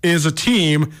is a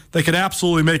team that could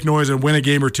absolutely make noise and win a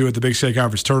game or two at the Big Sky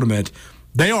Conference tournament.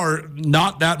 They are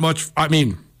not that much,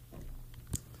 on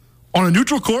a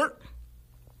neutral court,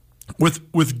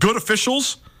 with good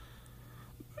officials,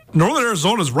 Northern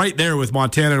Arizona is right there with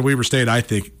Montana and Weber State, I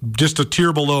think. Just a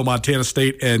tier below Montana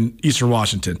State and Eastern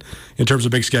Washington in terms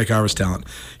of Big Sky Conference talent.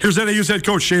 Here's NAU's head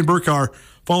coach Shane Burkar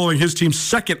following his team's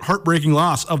second heartbreaking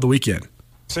loss of the weekend.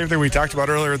 Same thing we talked about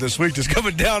earlier this week, just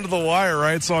coming down to the wire,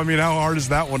 right? So, how hard is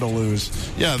that one to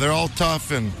lose? Yeah, they're all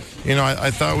tough, and,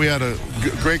 I thought we had a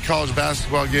great college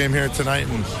basketball game here tonight,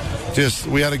 and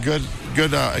we had a good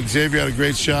Xavier had a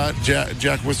great shot.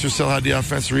 Jack Worcester still had the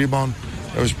offensive rebound.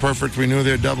 It was perfect. We knew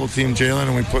they'd double-team Jalen,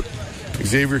 and we put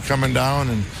Xavier coming down,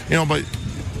 and, but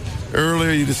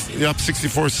earlier you're up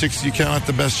 64-60, you can't let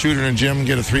the best shooter in the gym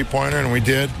get a three-pointer, and we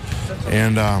did.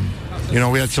 And,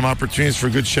 we had some opportunities for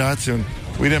good shots, and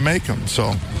we didn't make them.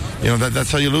 So,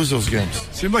 that's how you lose those games.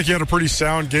 Seemed like you had a pretty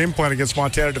sound game plan against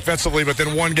Montana defensively, but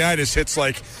then one guy just hits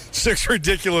 6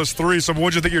 ridiculous threes. So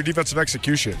what did you think of your defensive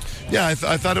execution? Yeah, I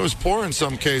thought it was poor in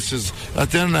some cases.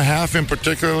 At the end of the half in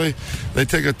particularly, they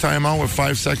take a timeout with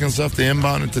 5 seconds left. They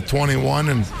inbound it to 21,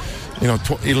 and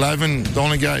 11, the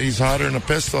only guy, he's hotter than a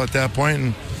pistol at that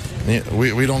point, and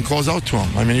we don't close out to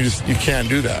him. You can't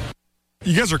do that.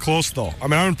 You guys are close, though. I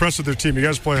mean, I'm impressed with their team. You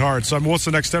guys play hard. So, what's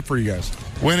the next step for you guys?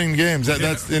 Winning games.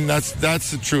 That's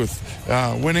the truth.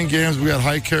 Winning games. We got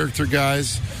high character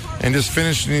guys, and just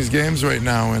finishing these games right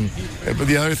now. But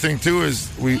the other thing too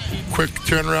is we quick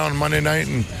turnaround Monday night,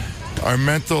 and our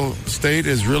mental state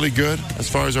is really good as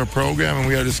far as our program, and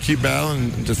we got to just keep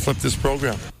battling and just flip this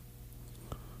program.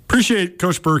 Appreciate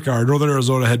Coach Burkhardt, Northern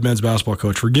Arizona head men's basketball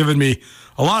coach, for giving me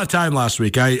a lot of time last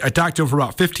week. I talked to him for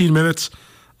about 15 minutes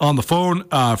on the phone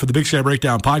for the Big Sky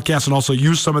Breakdown podcast, and also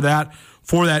used some of that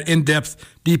for that in-depth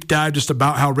deep dive just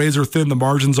about how razor thin the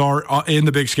margins are in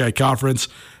the Big Sky Conference.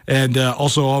 And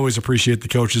also always appreciate the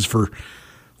coaches for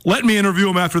letting me interview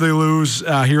them after they lose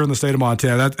here in the state of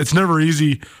Montana. It's never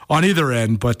easy on either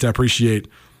end, but appreciate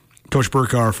Coach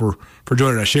Burkhardt for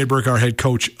joining us. Shane Burkhardt, head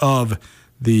coach of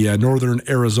the Northern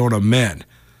Arizona men.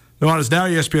 Now, it is now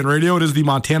ESPN Radio. It is the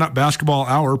Montana Basketball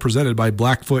Hour presented by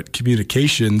Blackfoot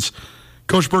Communications.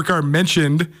 Coach Burkhardt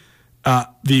mentioned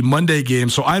the Monday game.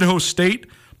 So Idaho State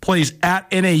plays at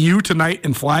NAU tonight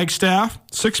in Flagstaff,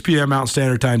 6 p.m. Mountain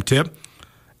Standard Time tip.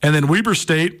 And then Weber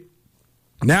State,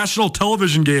 national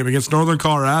television game against Northern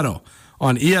Colorado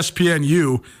on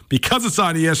ESPNU. Because it's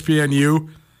on ESPNU,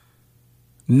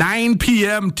 9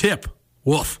 p.m. tip.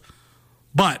 Woof.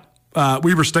 But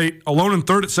Weber State alone in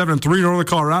third at 7-3. Northern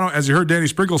Colorado, as you heard Danny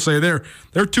Sprinkle say there,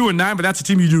 they're 2-9, but that's a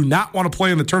team you do not want to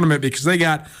play in the tournament because they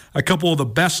got a couple of the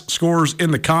best scorers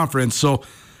in the conference. So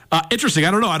interesting.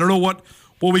 I don't know what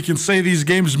we can say these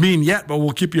games mean yet, but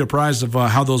we'll keep you apprised of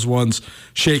how those ones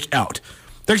shake out.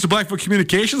 Thanks to Blackfoot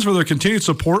Communications for their continued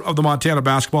support of the Montana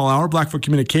Basketball Hour. Blackfoot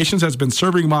Communications has been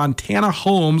serving Montana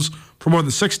homes for more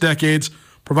than 6 decades,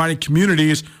 providing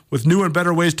communities with new and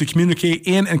better ways to communicate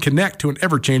in and connect to an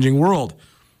ever-changing world.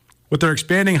 With their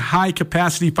expanding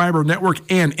high-capacity fiber network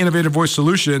and innovative voice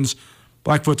solutions,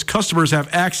 Blackfoot's customers have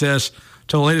access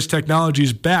to the latest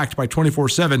technologies backed by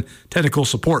 24/7 technical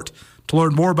support. To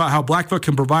learn more about how Blackfoot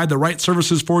can provide the right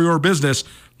services for your business,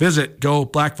 visit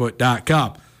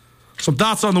goblackfoot.com. Some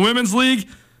thoughts on the Women's League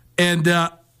and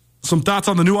some thoughts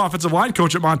on the new offensive line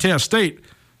coach at Montana State.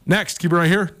 Next, keep it right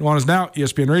here. Nuanez Now,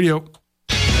 ESPN Radio.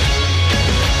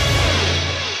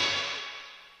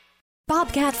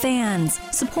 Bobcat fans,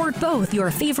 support both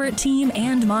your favorite team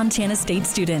and Montana State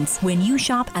students. When you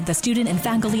shop at the student and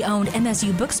faculty-owned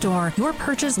MSU bookstore, your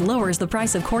purchase lowers the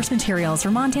price of course materials for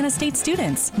Montana State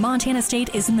students. Montana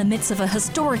State is in the midst of a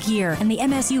historic year, and the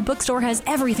MSU bookstore has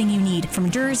everything you need, from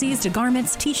jerseys to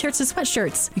garments, t-shirts to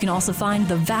sweatshirts. You can also find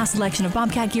the vast selection of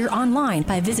Bobcat gear online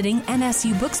by visiting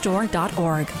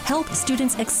msubookstore.org. Help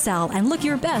students excel and look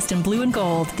your best in blue and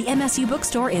gold. The MSU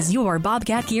bookstore is your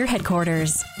Bobcat gear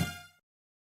headquarters.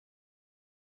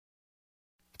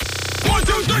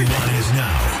 Nuanez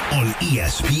Now on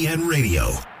ESPN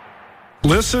Radio.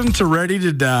 Listen to Ready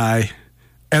to Die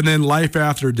and then Life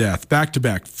After Death, back to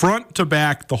back, front to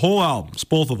back, the whole albums,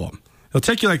 both of them. It'll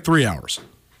take you like 3 hours.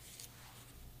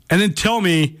 And then tell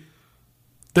me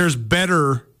there's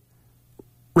better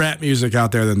rap music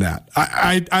out there than that.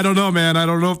 I don't know, man. I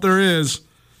don't know if there is.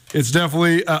 It's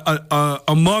definitely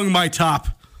among my top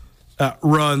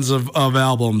runs of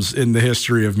albums in the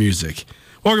history of music.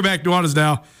 Welcome back to Nuanez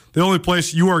Now. The only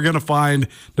place you are going to find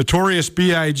Notorious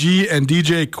B.I.G. and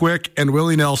DJ Quick and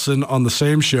Willie Nelson on the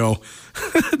same show.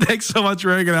 Thanks so much for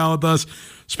hanging out with us.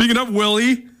 Speaking of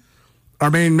Willie, our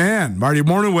main man, Marty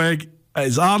Mornhinweg,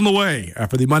 is on the way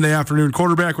after the Monday afternoon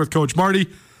quarterback with Coach Marty.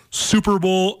 Super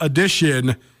Bowl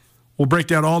edition. We'll break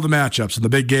down all the matchups in the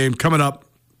big game coming up.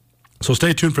 So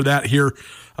stay tuned for that here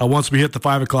once we hit the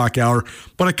 5 o'clock hour.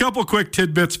 But a couple quick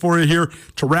tidbits for you here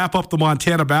to wrap up the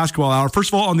Montana Basketball Hour.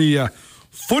 First of all, on the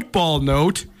football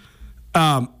note,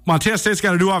 Montana State's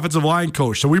got a new offensive line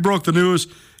coach. So we broke the news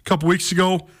a couple weeks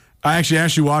ago. Actually,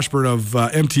 Ashley Washburn of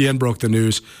MTN broke the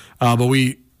news, but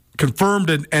we confirmed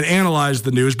and analyzed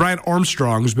the news. Brian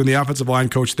Armstrong, who's been the offensive line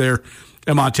coach there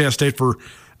at Montana State for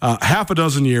half a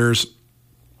dozen years,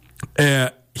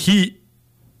 he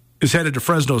is headed to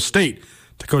Fresno State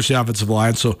to coach the offensive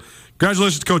line. So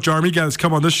congratulations to Coach Army. Guy that's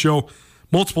come on this show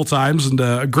multiple times and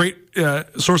a great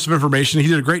source of information. He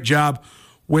did a great job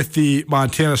with the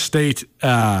Montana State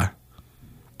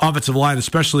offensive line,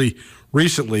 especially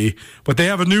recently. But they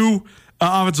have a new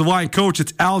offensive line coach.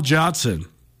 It's Al Johnson.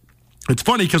 It's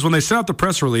funny because when they sent out the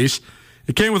press release,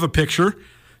 it came with a picture,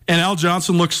 and Al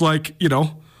Johnson looks like,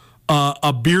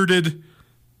 a bearded,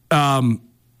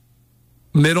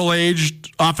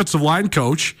 middle-aged offensive line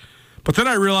coach. But then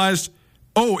I realized,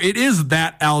 it is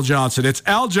that Al Johnson. It's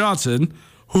Al Johnson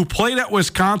who played at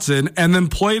Wisconsin and then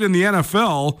played in the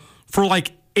NFL for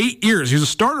like 8 years. He was a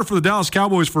starter for the Dallas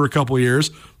Cowboys for a couple of years.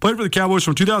 Played for the Cowboys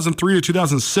from 2003 to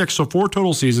 2006, so 4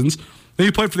 total seasons. Then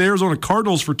he played for the Arizona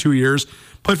Cardinals for 2 years,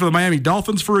 played for the Miami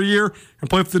Dolphins for a year, and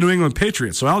played for the New England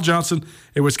Patriots. So Al Johnson,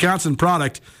 a Wisconsin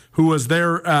product who was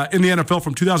there in the NFL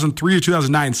from 2003 to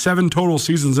 2009, 7 total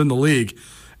seasons in the league.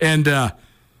 And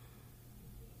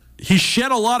he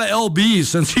shed a lot of LBs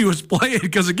since he was playing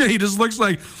because, again, he just looks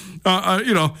like,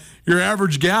 your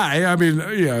average guy. I mean,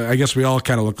 I guess we all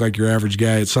kind of look like your average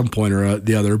guy at some point or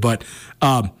the other. But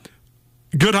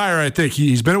good hire, I think.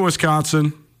 He's been at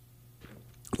Wisconsin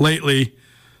lately,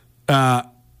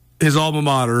 his alma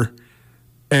mater,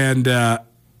 and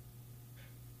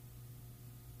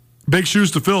big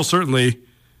shoes to fill, certainly,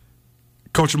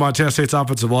 coaching Montana State's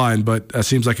offensive line, but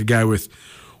seems like a guy with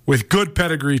good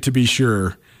pedigree to be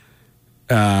sure.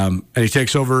 And he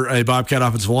takes over a Bobcat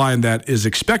offensive line that is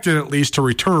expected at least to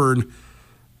return.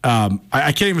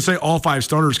 I can't even say all 5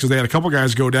 starters because they had a couple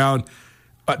guys go down.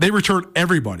 They return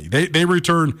everybody. They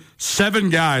return 7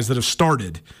 guys that have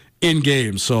started in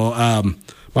games. So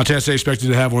Montana State expected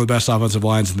to have one of the best offensive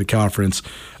lines in the conference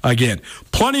again.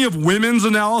 Plenty of women's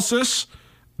analysis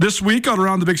this week on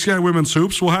Around the Big Sky Women's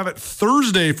Hoops. We'll have it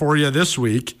Thursday for you this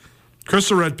week.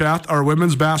 Krista Redpath, our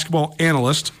women's basketball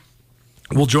analyst,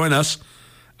 will join us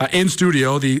in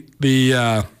studio.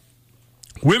 The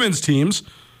women's teams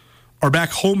are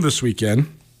back home this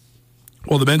weekend.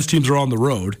 Well, the men's teams are on the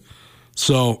road.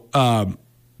 So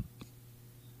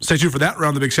stay tuned for that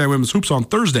Around the Big Sky Women's Hoops on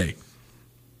Thursday.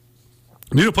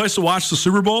 Need a place to watch the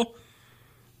Super Bowl?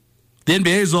 The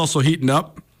NBA is also heating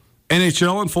up.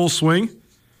 NHL in full swing.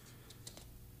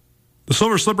 The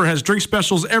Silver Slipper has drink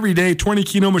specials every day, 20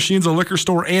 Keno machines, a liquor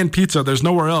store, and pizza. There's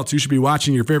nowhere else you should be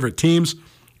watching your favorite teams.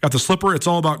 At the Slipper, it's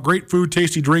all about great food,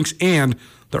 tasty drinks, and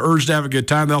the urge to have a good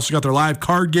time. They also got their live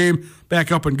card game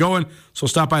back up and going. So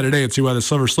stop by today and see why the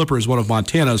Silver Slipper is one of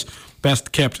Montana's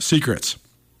best-kept secrets.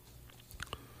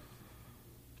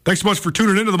 Thanks so much for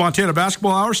tuning into the Montana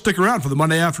Basketball Hour. Stick around for the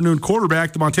Monday afternoon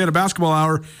quarterback, the Montana Basketball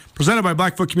Hour, presented by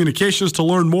Blackfoot Communications. To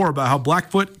learn more about how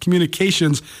Blackfoot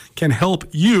Communications can help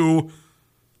you,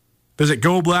 visit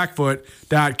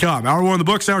goblackfoot.com. Hour 1 in the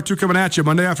books, hour 2 coming at you.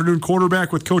 Monday afternoon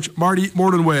quarterback with Coach Marty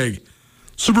Mordenweg.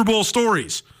 Super Bowl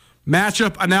stories,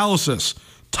 matchup analysis,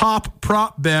 top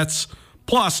prop bets.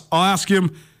 Plus, I'll ask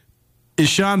him, is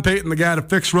Sean Payton the guy to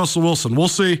fix Russell Wilson? We'll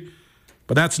see.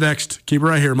 But that's next. Keep it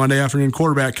right here. Monday afternoon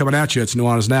quarterback coming at you. It's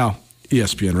Nuanez Now,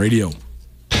 ESPN Radio.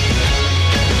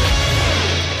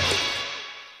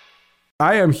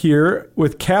 I am here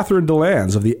with Catherine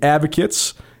DeLands of the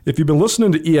Advocates. If you've been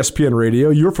listening to ESPN Radio,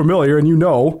 you're familiar and you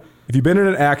know if you've been in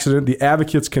an accident, the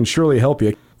Advocates can surely help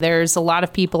you. There's a lot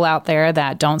of people out there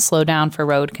that don't slow down for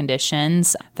road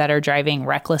conditions, that are driving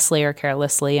recklessly or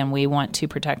carelessly, and we want to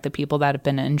protect the people that have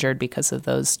been injured because of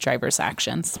those drivers'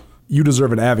 actions. You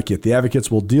deserve an advocate. The Advocates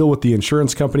will deal with the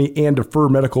insurance company and defer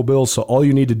medical bills, so all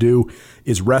you need to do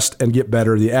is rest and get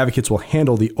better. The Advocates will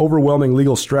handle the overwhelming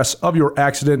legal stress of your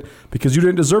accident because you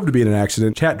didn't deserve to be in an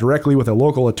accident. Chat directly with a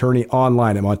local attorney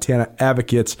online at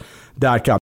montanaadvocates.com.